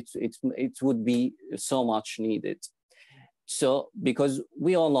 it would be so much needed. So, because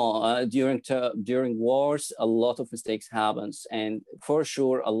we all know during wars, a lot of mistakes happens, and for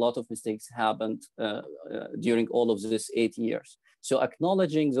sure, a lot of mistakes happened during all of this 8 years. So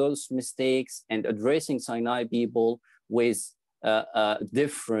acknowledging those mistakes and addressing Sinai people with a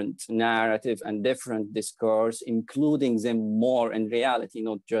different narrative and different discourse, including them more in reality,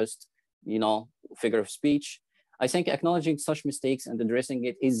 not just, figure of speech. I think acknowledging such mistakes and addressing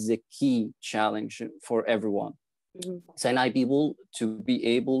it is the key challenge for everyone. Sinai people to be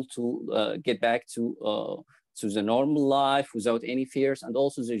able to get back to the normal life without any fears, and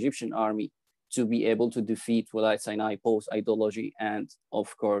also the Egyptian army to be able to defeat Wilayat Sinai post-ideology and,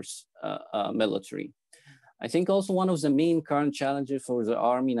 of course, military. I think also one of the main current challenges for the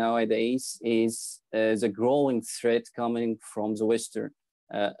army nowadays is the growing threat coming from the western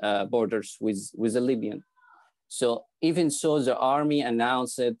borders with the Libyan. So even so, the army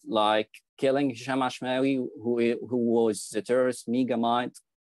announced it killing Sherif El-Ashmaway, who was the terrorist megamind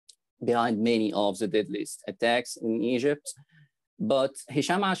behind many of the deadliest attacks in Egypt. But Sherif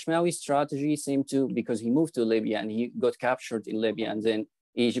El-Ashmaway's strategy seemed to, because he moved to Libya and he got captured in Libya, and then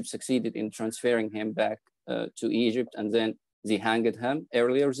Egypt succeeded in transferring him back to Egypt, and then they hanged him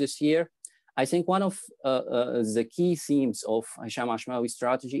earlier this year. I think one of the key themes of Sherif El-Ashmaway's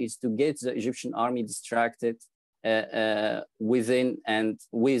strategy is to get the Egyptian army distracted within and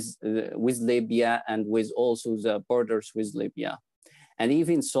with Libya, and with also the borders with Libya. And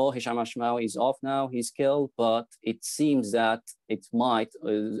even so, Sherif El-Ashmaway is off now, he's killed, but it seems that it might,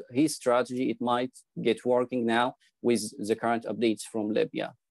 his strategy, it might get working now with the current updates from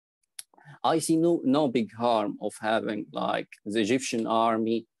Libya. I see no big harm of having the Egyptian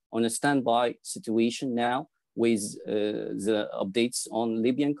army on a standby situation now with the updates on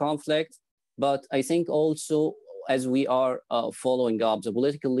Libyan conflict. But I think also, as we are following up, the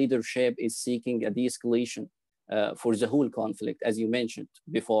political leadership is seeking a de-escalation for the whole conflict, as you mentioned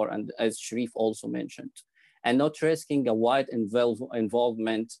before, and as Sherif also mentioned, and not risking a wide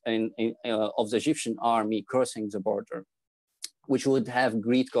involvement of the Egyptian army crossing the border. which would have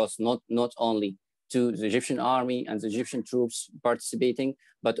great cost, not only to the Egyptian army and the Egyptian troops participating,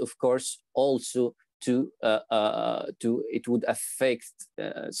 but of course also to it would affect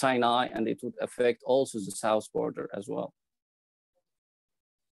Sinai, and it would affect also the south border as well.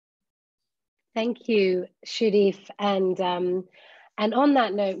 Thank you, Sherif. And on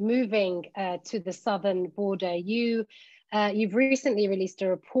that note, moving to the southern border, you've recently released a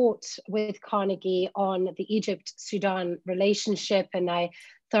report with Carnegie on the Egypt-Sudan relationship, and I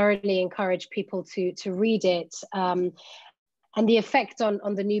thoroughly encourage people to read it, and the effect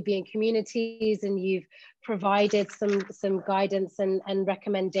on the Nubian communities. And you've provided some guidance and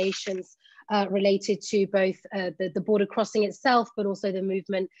recommendations related to both the border crossing itself, but also the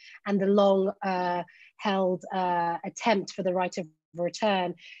movement and the long held attempt for the right of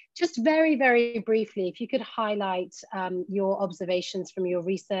return. Just very, very briefly, if you could highlight your observations from your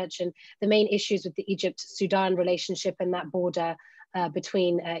research and the main issues with the Egypt-Sudan relationship and that border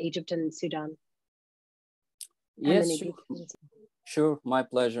between Egypt and Sudan. Yes, sure, my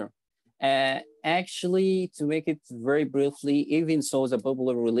pleasure. Actually, to make it very briefly, even so, the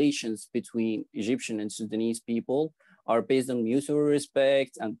popular relations between Egyptian and Sudanese people are based on mutual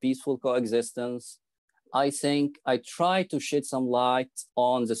respect and peaceful coexistence. I think I try to shed some light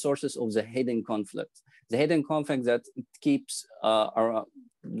on the sources of the hidden conflict. The hidden conflict that keeps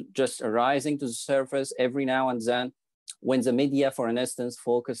just arising to the surface every now and then, when the media, for instance,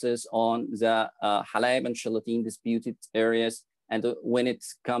 focuses on the Halab and Shalatin disputed areas, and when it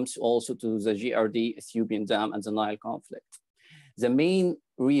comes also to the GRD Ethiopian Dam and the Nile conflict. The main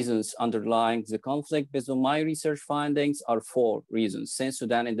reasons underlying the conflict, based on my research findings, are 4 reasons since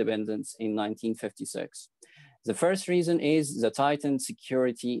Sudan independence in 1956. The first reason is the tightened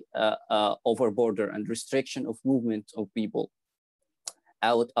security over border and restriction of movement of people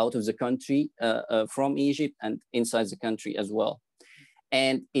out of the country from Egypt and inside the country as well.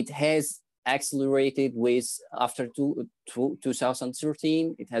 And it has accelerated with, after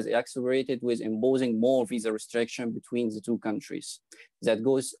 2013, it has accelerated with imposing more visa restriction between the 2 countries. That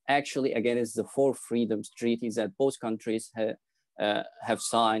goes actually against the 4 freedoms treaties that both countries have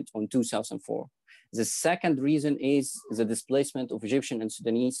signed on 2004. The second reason is the displacement of Egyptian and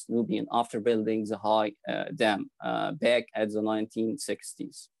Sudanese Nubian after building the high dam back at the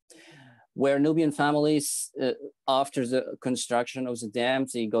 1960s, where Nubian families, after the construction of the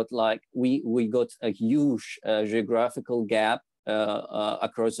dams, they got like, we got a huge geographical gap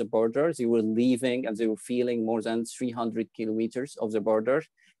across the border. They were leaving and they were feeling more than 300 kilometers of the border.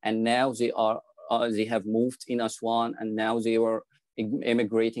 And now they have moved in Aswan, and now they were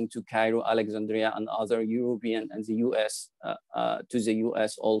immigrating to Cairo, Alexandria, and other European and the US, to the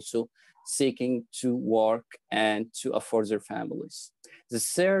US also, seeking to work and to afford their families. The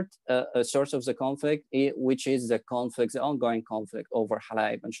third source of the conflict, which is the ongoing conflict over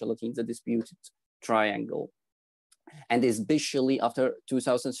Halab and Shalatin, the disputed triangle. And especially after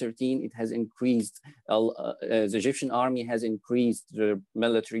 2013, it has increased, the Egyptian army has increased their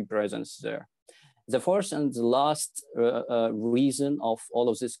military presence there. The fourth and the last reason of all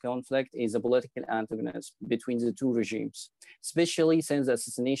of this conflict is the political antagonism between the 2 regimes, especially since the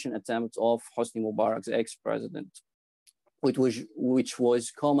assassination attempt of Hosni Mubarak's ex-president, which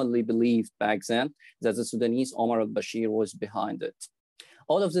was commonly believed back then that the Sudanese Omar al-Bashir was behind it.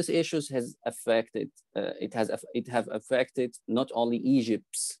 All of these issues has affected, it have affected not only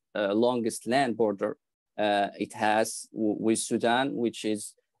Egypt's longest land border it has with Sudan, which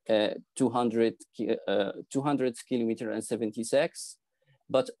is 200 kilometers and 76,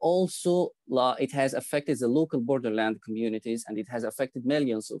 but also it has affected the local borderland communities, and it has affected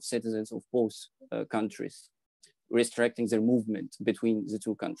millions of citizens of both countries, restricting their movement between the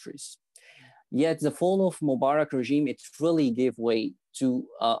 2 countries. Yet the fall of Mubarak regime, it really gave way to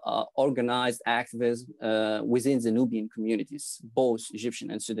organized activism within the Nubian communities, both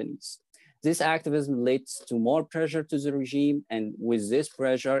Egyptian and Sudanese. This activism led to more pressure to the regime, and with this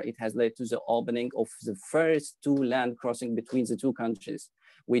pressure, it has led to the opening of the first 2 land crossing between the 2 countries,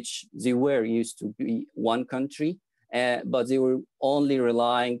 which they were used to be 1 country, but they were only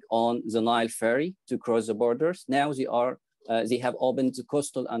relying on the Nile ferry to cross the borders. Now they have opened the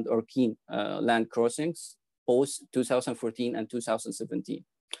coastal and Orkine land crossings, both 2014 and 2017.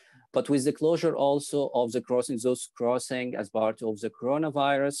 But with the closure also of the crossings, those crossing as part of the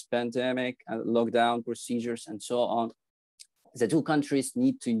coronavirus pandemic and lockdown procedures and so on, the 2 countries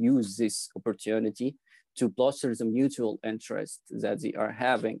need to use this opportunity to bolster the mutual interest that they are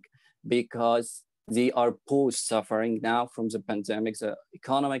having, because they are both suffering now from the pandemic, the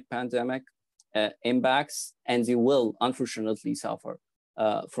economic pandemic impacts, and they will unfortunately suffer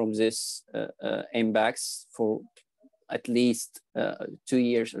from this impacts for at least 2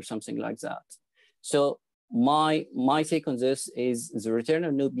 years or something like that. So my take on this is the return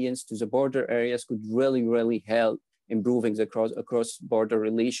of Nubians to the border areas could really help improving the cross-border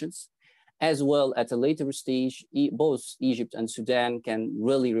relations. As well, at a later stage, both Egypt and Sudan can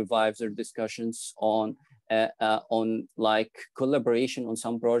really revive their discussions on like collaboration on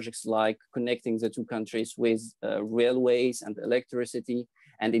some projects like connecting the two countries with railways and electricity,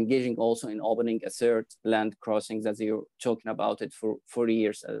 and engaging also in opening a third land crossing that they're talking about it for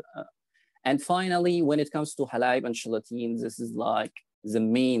years. And finally, when it comes to Halab and Shalatin, this is like the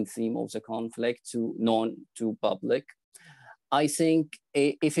main theme of the conflict to public. I think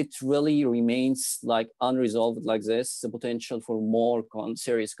if it really remains like unresolved like this, the potential for more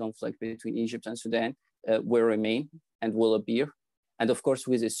serious conflict between Egypt and Sudan will remain and will appear. And of course,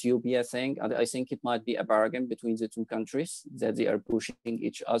 with Ethiopia thing, I think it might be a bargain between the two countries that they are pushing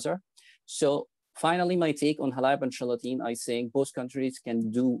each other. So finally, my take on Halab and Shalatin, I think both countries can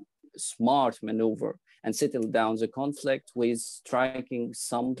do smart maneuver and settle down the conflict with striking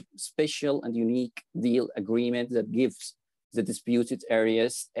some special and unique deal agreement that gives the disputed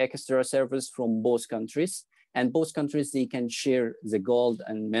areas extra service from both countries, and both countries, they can share the gold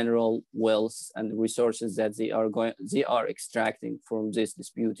and mineral wealth and resources that they are extracting from this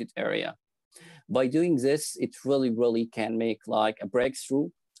disputed area. By doing this, it really can make like a breakthrough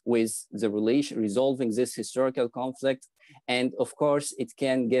with the resolving this historical conflict. And of course, it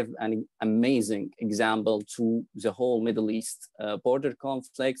can give an amazing example to the whole Middle East border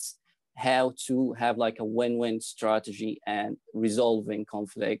conflicts, how to have like a win-win strategy and resolving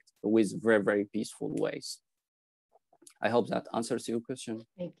conflict with very peaceful ways. I hope that answers your question.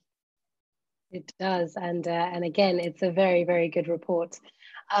 It does, and again, it's a very good report.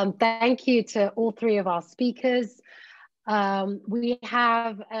 Thank you to all three of our speakers. We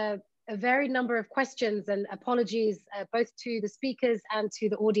have a very number of questions, and apologies both to the speakers and to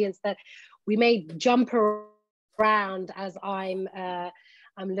the audience that we may jump around as I'm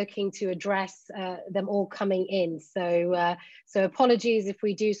looking to address them all coming in. So apologies if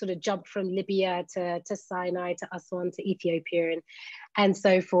we do sort of jump from Libya to Sinai, to Aswan, to Ethiopia, and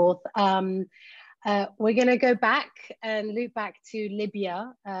so forth. We're going to go back and loop back to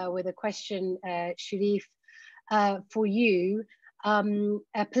Libya with a question, Sherif, for you.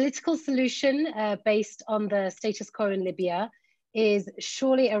 A political solution based on the status quo in Libya is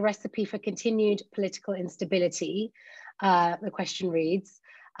surely a recipe for continued political instability. The question reads,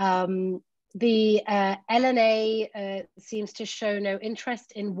 the LNA seems to show no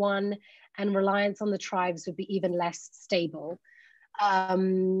interest in one, and reliance on the tribes would be even less stable.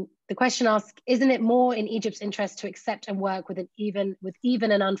 The question asks, isn't it more in Egypt's interest to accept and work with even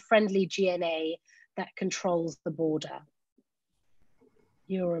an unfriendly GNA that controls the border?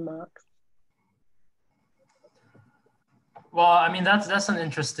 Your remarks. Well, I mean, that's an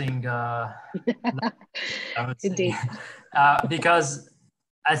interesting, I would say. Indeed. Because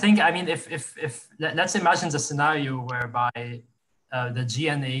I think, I mean, if let's imagine the scenario whereby the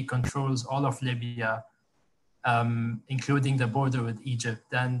GNA controls all of Libya, including the border with Egypt,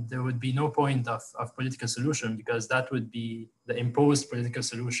 then there would be no point of political solution, because that would be the imposed political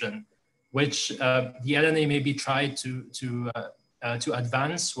solution, which the LNA maybe tried to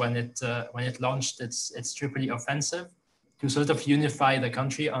advance when it launched its Tripoli offensive, to sort of unify the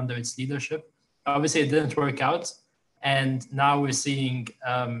country under its leadership. Obviously, it didn't work out, and now we're seeing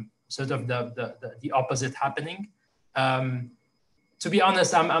sort of the opposite happening. To be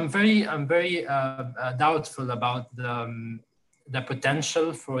honest, I'm very doubtful about the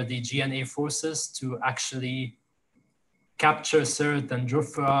potential for the GNA forces to actually capture Sirte and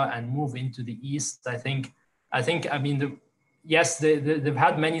Jufra and move into the east. I think I mean, yes, they've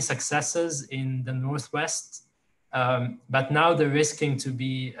had many successes in the northwest. But now they're risking to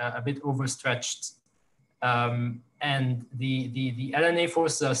be a bit overstretched. And the LNA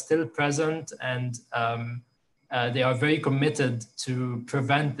forces are still present, and they are very committed to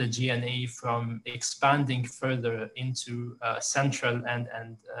prevent the GNA from expanding further into central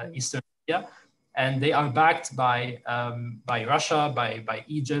and eastern Libya. And they are backed by Russia, by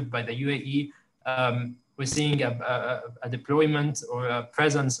Egypt, by the UAE. We're seeing a deployment or a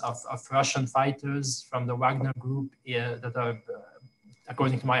presence of Russian fighters from the Wagner group that are,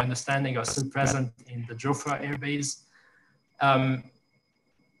 according to my understanding, are still present in the Jofra air base.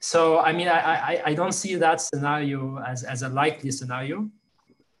 So, I mean, I don't see that scenario as a likely scenario.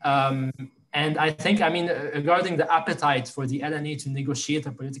 And I think, I mean, regarding the appetite for the LNA to negotiate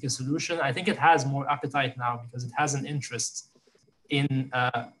a political solution, I think it has more appetite now because it has an interest in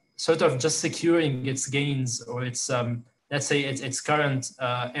sort of just securing its gains, or its, let's say, its current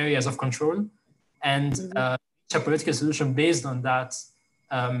areas of control, and a political solution based on that,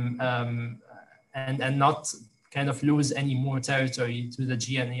 and not kind of lose any more territory to the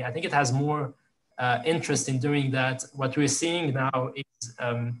GNA. I think it has more interest in doing that. What we're seeing now is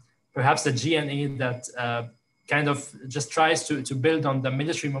perhaps the GNA that kind of just tries to build on the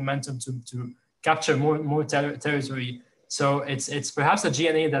military momentum to capture more territory. So it's perhaps a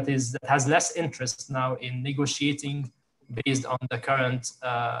GNA that has less interest now in negotiating based on the current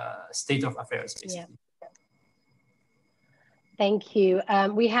state of affairs, basically. Yeah. Thank you.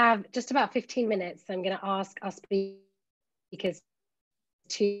 We have just about 15 minutes. So I'm going to ask our speakers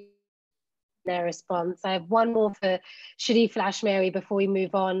to their response. I have one more for Sherif El-Ashmawy before we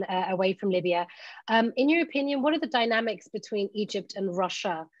move on away from Libya. In your opinion, what are the dynamics between Egypt and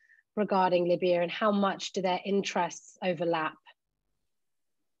Russia regarding Libya, and how much do their interests overlap?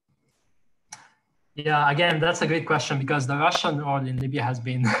 Yeah, again, that's a great question, because the Russian role in Libya has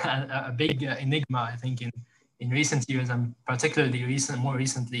been a big enigma, I think, in recent years, and particularly more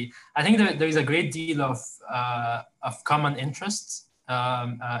recently. I think there is a great deal of common interests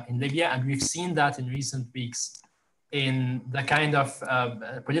in Libya, and we've seen that in recent weeks in the kind of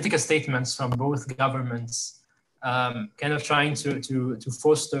political statements from both governments, kind of trying to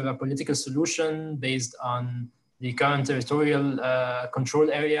foster a political solution based on the current territorial control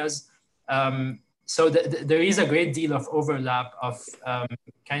areas. So there is a great deal of overlap of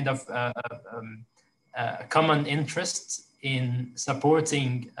kind of common interest in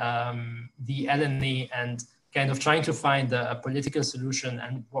supporting the LNA and kind of trying to find a political solution,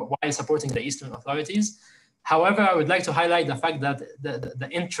 and while supporting the Eastern authorities. However, I would like to highlight the fact that the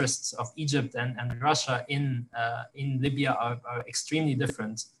interests of Egypt and Russia in Libya are extremely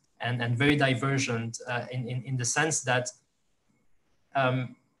different and very divergent in the sense that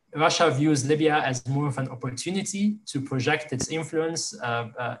Russia views Libya as more of an opportunity to project its influence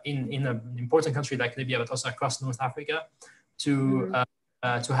in an important country like Libya, but also across North Africa, to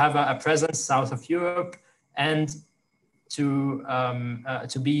have a presence south of Europe, and to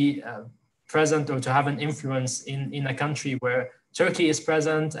be present or to have an influence in a country where Turkey is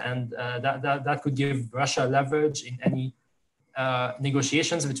present, and that could give Russia leverage in any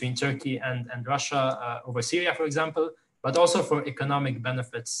negotiations between Turkey and Russia over Syria, for example, but also for economic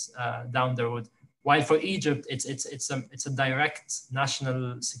benefits down the road. While for Egypt, it's a direct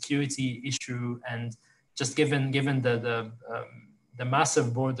national security issue, and just given the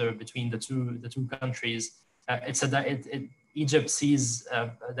massive border between the two countries, Egypt sees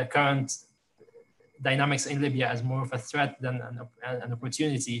the current dynamics in Libya as more of a threat than an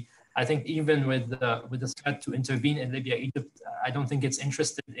opportunity. I think even with the threat to intervene in Libya, Egypt, I don't think it's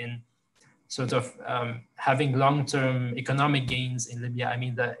interested in sort of having long-term economic gains in Libya. I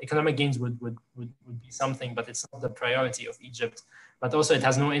mean, the economic gains would be something, but it's not the priority of Egypt. But also, it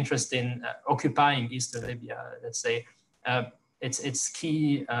has no interest in occupying Eastern Libya. Let's say its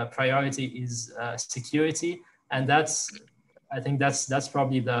key priority is security, and I think that's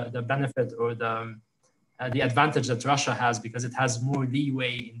probably the benefit or the advantage that Russia has, because it has more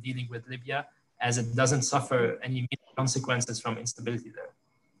leeway in dealing with Libya, as it doesn't suffer any consequences from instability there.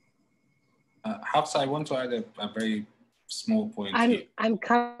 Hafsa, I want to add a very small point here. I'm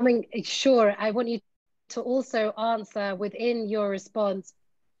coming, sure. I want you to also answer within your response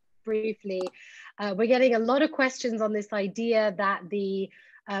briefly. We're getting a lot of questions on this idea that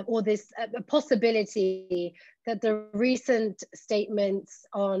or this possibility that the recent statements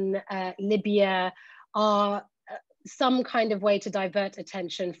on Libya are some kind of way to divert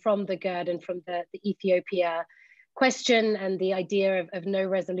attention from the GERD and from the Ethiopia question and the idea of no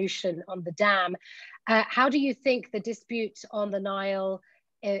resolution on the dam. How do you think the dispute on the Nile,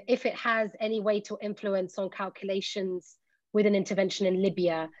 if it has any way to influence on calculations with an intervention in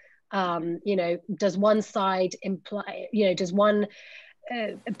Libya, does one side imply, does one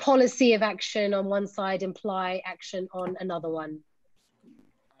policy of action on one side imply action on another one?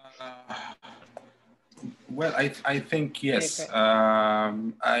 Well, I think yes.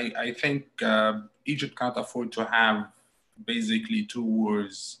 I think Egypt can't afford to have basically two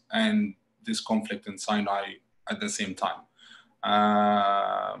wars and this conflict in Sinai at the same time.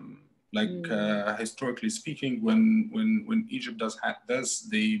 Historically speaking, when Egypt does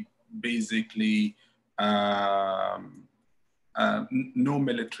they basically no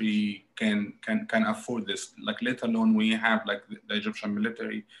military can afford this. Like, let alone we have like the Egyptian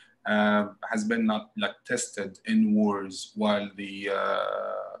military has been not like tested in wars while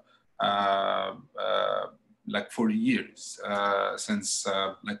like for years since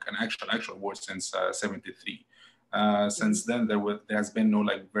like an actual war since 73. Since then there has been no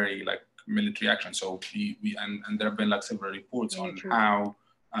like very like military action. So and there have been like several reports on how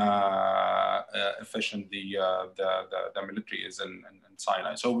efficient the military is in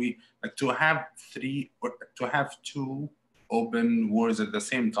Sinai. So we like to have two open wars at the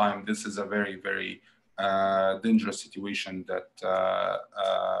same time. This is a very, very dangerous situation that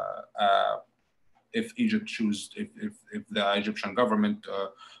if Egypt if the Egyptian government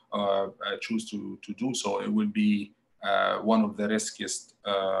choose to do so, it will be one of the riskiest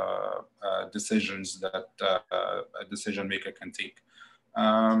decisions that a decision maker can take.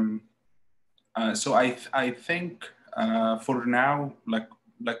 So I think for now, like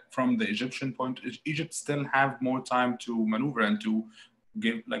from the Egyptian point, Egypt still have more time to maneuver and to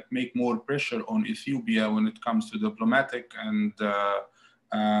make more pressure on Ethiopia when it comes to diplomatic and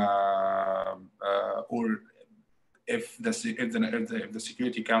or if the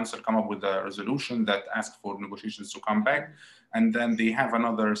Security Council come up with a resolution that asks for negotiations to come back, and then they have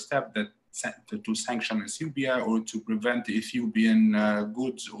another step that to sanction Ethiopia or to prevent Ethiopian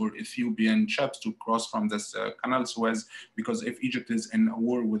goods or Ethiopian ships to cross from this Canal Suez, because if Egypt is in a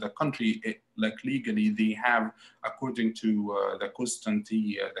war with a country, legally they have, according to the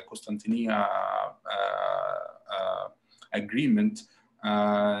Constantinia agreement,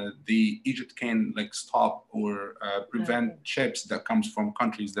 the Egypt can stop or prevent ships that comes from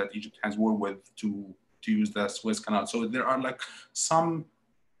countries that Egypt has war with to use the Suez Canal. So there are some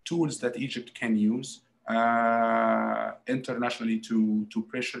tools that Egypt can use internationally to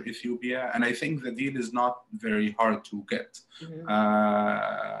pressure Ethiopia, and I think the deal is not very hard to get.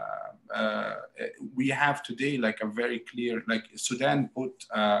 We have today a very clear, Sudan put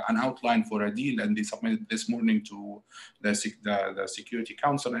an outline for a deal, and they submitted this morning to the Security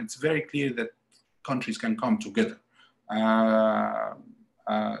Council, and it's very clear that countries can come together. Yeah.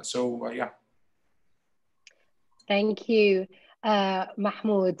 Thank you,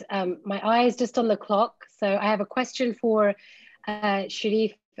 Mahmoud. My eye is just on the clock, so I have a question for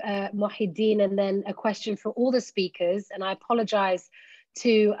Sherif Mohyeldeen, and then a question for all the speakers. And I apologize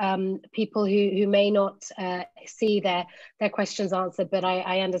to people who may not see their questions answered, but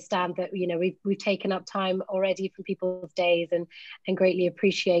I understand that we've taken up time already from people's days, and greatly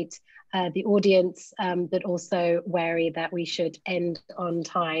appreciate the audience, but also wary that we should end on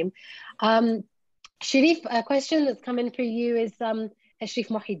time. Sherif, a question that's come in for you is Sherif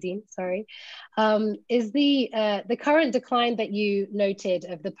Mohyeldeen, sorry, is the current decline that you noted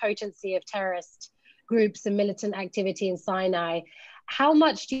of the potency of terrorist groups and militant activity in Sinai, how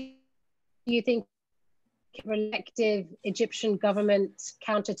much do you think elective Egyptian government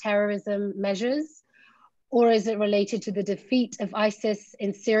counterterrorism measures, or is it related to the defeat of ISIS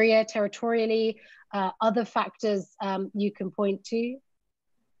in Syria territorially, other factors you can point to?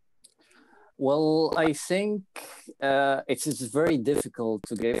 Well, I think it's very difficult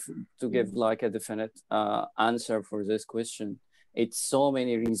to give a definite answer for this question. It's so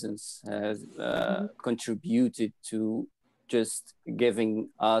many reasons has contributed to just giving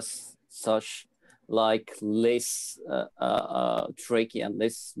us such less tricky and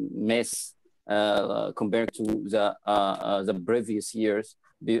less mess compared to the previous years.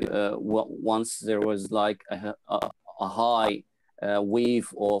 Once there was a high wave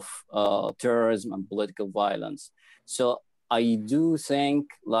of terrorism and political violence. So I do think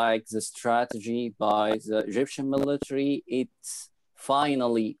the strategy by the Egyptian military, it's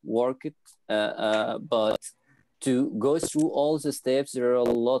finally worked, but to go through all the steps, there are a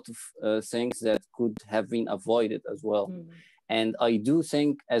lot of things that could have been avoided as well. And I do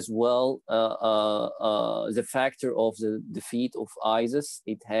think as well, the factor of the defeat of ISIS,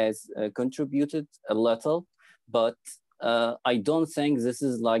 it has contributed a little, but I don't think this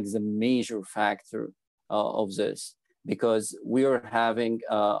is the major factor of this, because we are having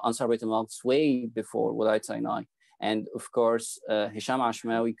Ansar Bait al-Maqdis way before Wilayat Sinai. And of course, Hisham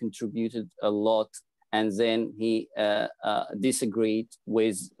Ashmawi contributed a lot, and then he disagreed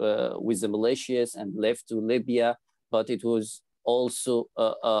with the militias and left to Libya, but it was also,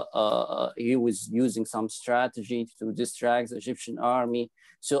 he was using some strategy to distract the Egyptian army.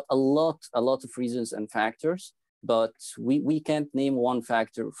 So a lot of reasons and factors, but we can't name one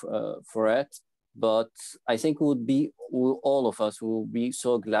factor for it. But I think all of us will be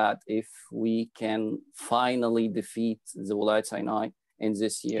so glad if we can finally defeat the Wilayat Sinai in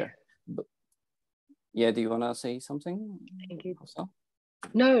this year. But, yeah, do you want to say something? Thank you. Also?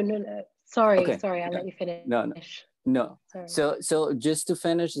 No. Sorry, okay. I'll let you finish. No. So just to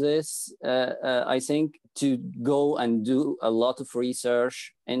finish this, I think to go and do a lot of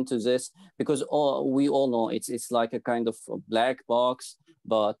research into this, because we all know it's like a kind of a black box.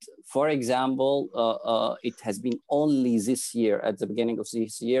 But for example, it has been only this year, at the beginning of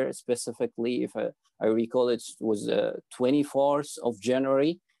this year, specifically, if I recall, it was 24th of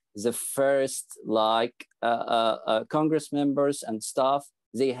January, the first Congress members and staff,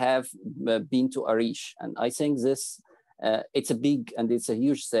 they have been to Arish. And I think this, it's a big and it's a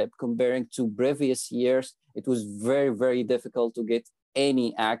huge step comparing to previous years. It was very, very difficult to get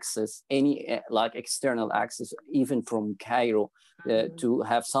any access, any external access, even from Cairo, to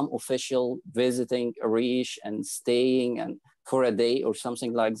have some official visiting Arish and staying and for a day or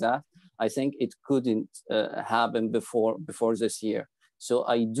something like that. I think it couldn't happen before this year. So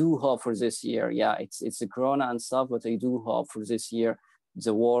I do hope for this year, yeah, it's the corona and stuff, but I do hope for this year,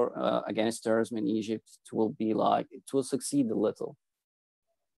 the war against terrorism in Egypt will succeed a little.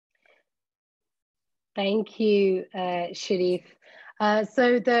 Thank you, Sherif.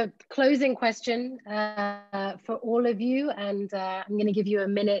 So the closing question for all of you, and I'm going to give you a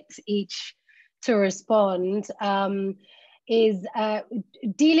minute each to respond, is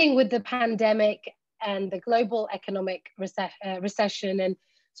dealing with the pandemic and the global economic recession and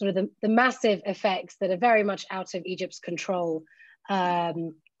sort of the massive effects that are very much out of Egypt's control at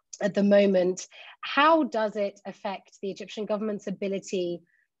the moment. How does it affect the Egyptian government's ability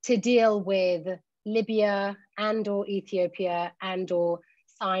to deal with Libya and or Ethiopia and or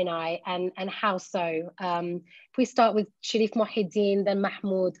Sinai, and how so? If we start with Sherif Mohyeldeen, then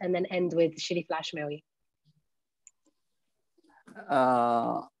Mahmoud, and then end with Sherif El-Ashmawy.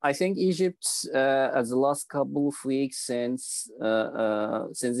 I think Egypt, as the last couple of weeks since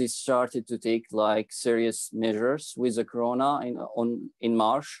they started to take serious measures with the corona in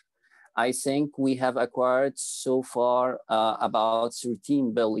March, I think we have acquired so far about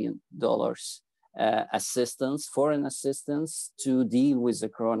 $13 billion assistance, foreign assistance to deal with the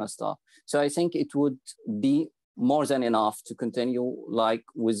corona stuff. So I think it would be more than enough to continue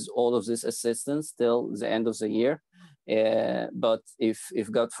with all of this assistance till the end of the year. But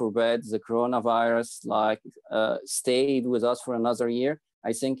if God forbid the coronavirus stayed with us for another year,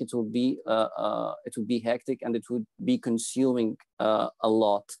 I think it would be hectic, and it would be consuming a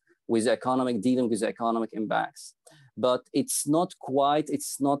lot with dealing with economic impacts. But it's not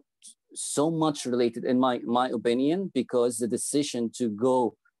so much related, in my opinion, because the decision to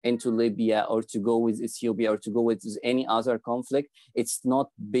go into Libya or to go with Ethiopia or to go with any other conflict, it's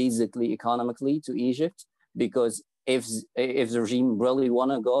not basically economically to Egypt, because if the regime really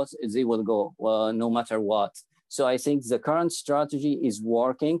want to go, they will go no matter what. So I think the current strategy is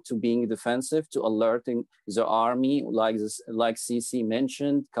working, to being defensive, to alerting the army, like CC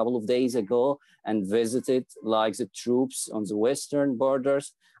mentioned a couple of days ago, and visited the troops on the western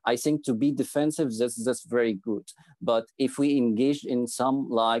borders. I think to be defensive, that's very good. But if we engage in some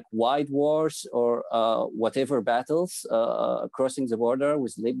wide wars or whatever battles crossing the border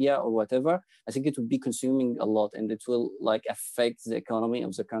with Libya or whatever, I think it would be consuming a lot, and it will affect the economy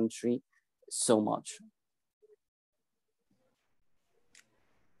of the country so much.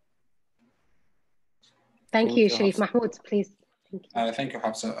 Thank you, Sherif. Mahmoud, please. Thank you,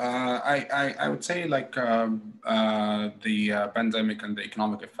 Hafsa. I would say the pandemic and the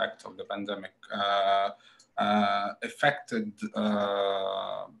economic effect of the pandemic affected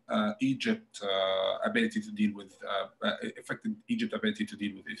Egypt's ability to deal with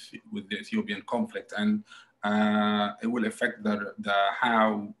the Ethiopian conflict, and it will affect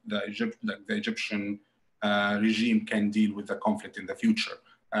how the Egyptian regime can deal with the conflict in the future.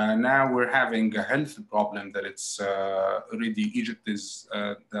 Now we're having a health problem that it's already Egypt is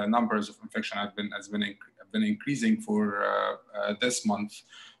the numbers of infection have been increasing for this month.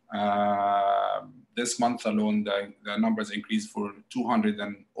 This month alone, the numbers increased for 200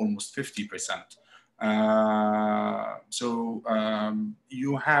 and almost 50%. So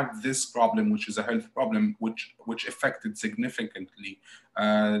you have this problem, which is a health problem, which affected significantly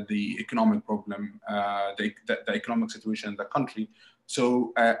the economic problem, the economic situation in the country.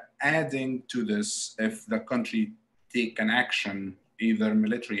 So adding to this, if the country take an action, either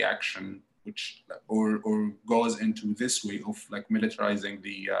military action, or goes into this way of militarizing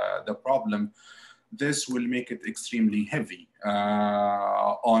the problem, this will make it extremely heavy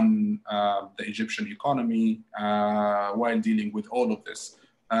on the Egyptian economy while dealing with all of this.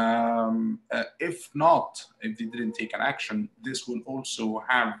 If they didn't take an action, this will also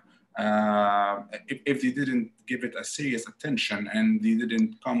have, if they didn't give it a serious attention and they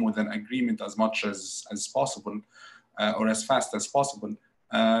didn't come with an agreement as much as possible or as fast as possible,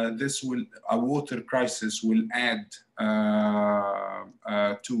 a water crisis will add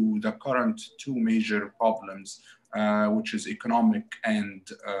to the current two major problems, which is economic and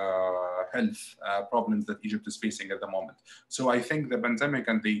health problems that Egypt is facing at the moment. So I think the pandemic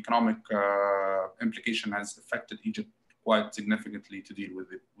and the economic implication has affected Egypt quite significantly to deal with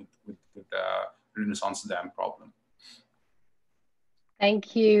the Renaissance Dam problem.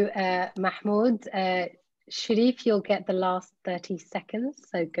 Thank you, Mahmoud. Sherif, you'll get the last 30 seconds,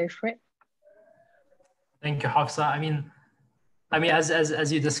 so go for it. Thank you, Hafsa. I mean,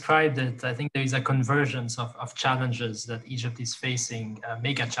 as you described it, I think there is a convergence of challenges that Egypt is facing,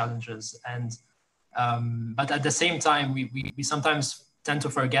 mega challenges. And but at the same time, we sometimes tend to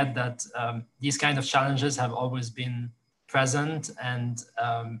forget that these kind of challenges have always been present, and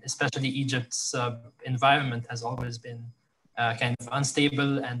especially Egypt's environment has always been kind of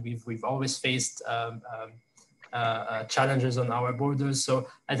unstable, and we've always faced challenges on our borders. So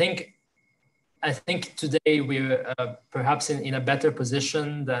I think today we're perhaps in a better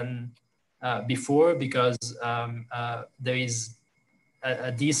position than before, because there is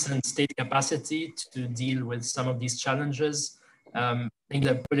a decent state capacity to deal with some of these challenges. I think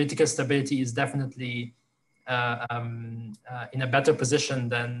the political stability is definitely in a better position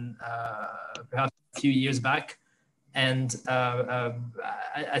than perhaps a few years back. And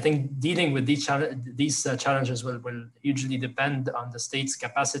I think dealing with these challenges will hugely depend on the state's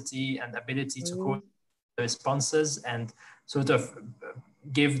capacity and ability to coordinate the responses and sort of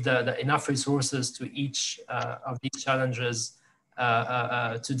give the enough resources to each of these challenges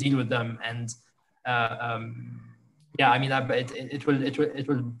to deal with them. And yeah, I mean, it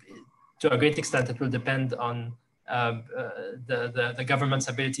will to a great extent, it will depend on the government's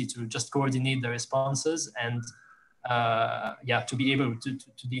ability to just coordinate the responses and yeah, to be able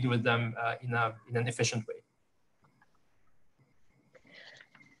to deal with them in an efficient way.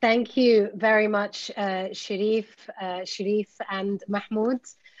 Thank you very much, Sherif and Mahmoud,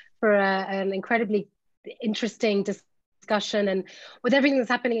 for an incredibly interesting discussion. And with everything that's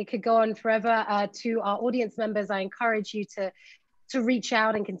happening, it could go on forever. To our audience members, I encourage you to reach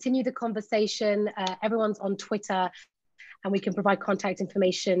out and continue the conversation. Everyone's on Twitter, and we can provide contact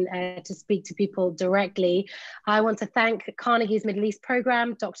information to speak to people directly. I want to thank Carnegie's Middle East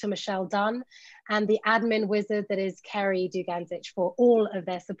program, Dr. Michelle Dunn, and the admin wizard that is Kerry Duganzic for all of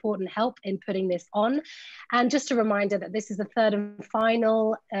their support and help in putting this on. And just a reminder that this is the third and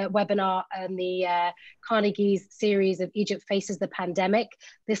final webinar in the Carnegie's series of Egypt Faces the Pandemic.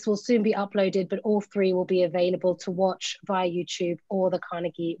 This will soon be uploaded, but all three will be available to watch via YouTube or the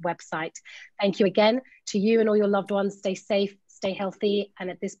Carnegie website. Thank you again to you and all your loved ones. Stay safe, stay healthy, and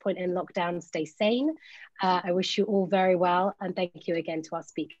at this point in lockdown, stay sane. I wish you all very well, and thank you again to our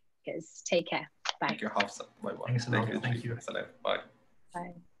speakers. Take care. Bye. Thank you, Hafsa. Bye-bye. Thanks a lot. Thank you. Bye.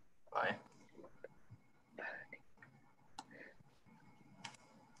 Bye. Bye.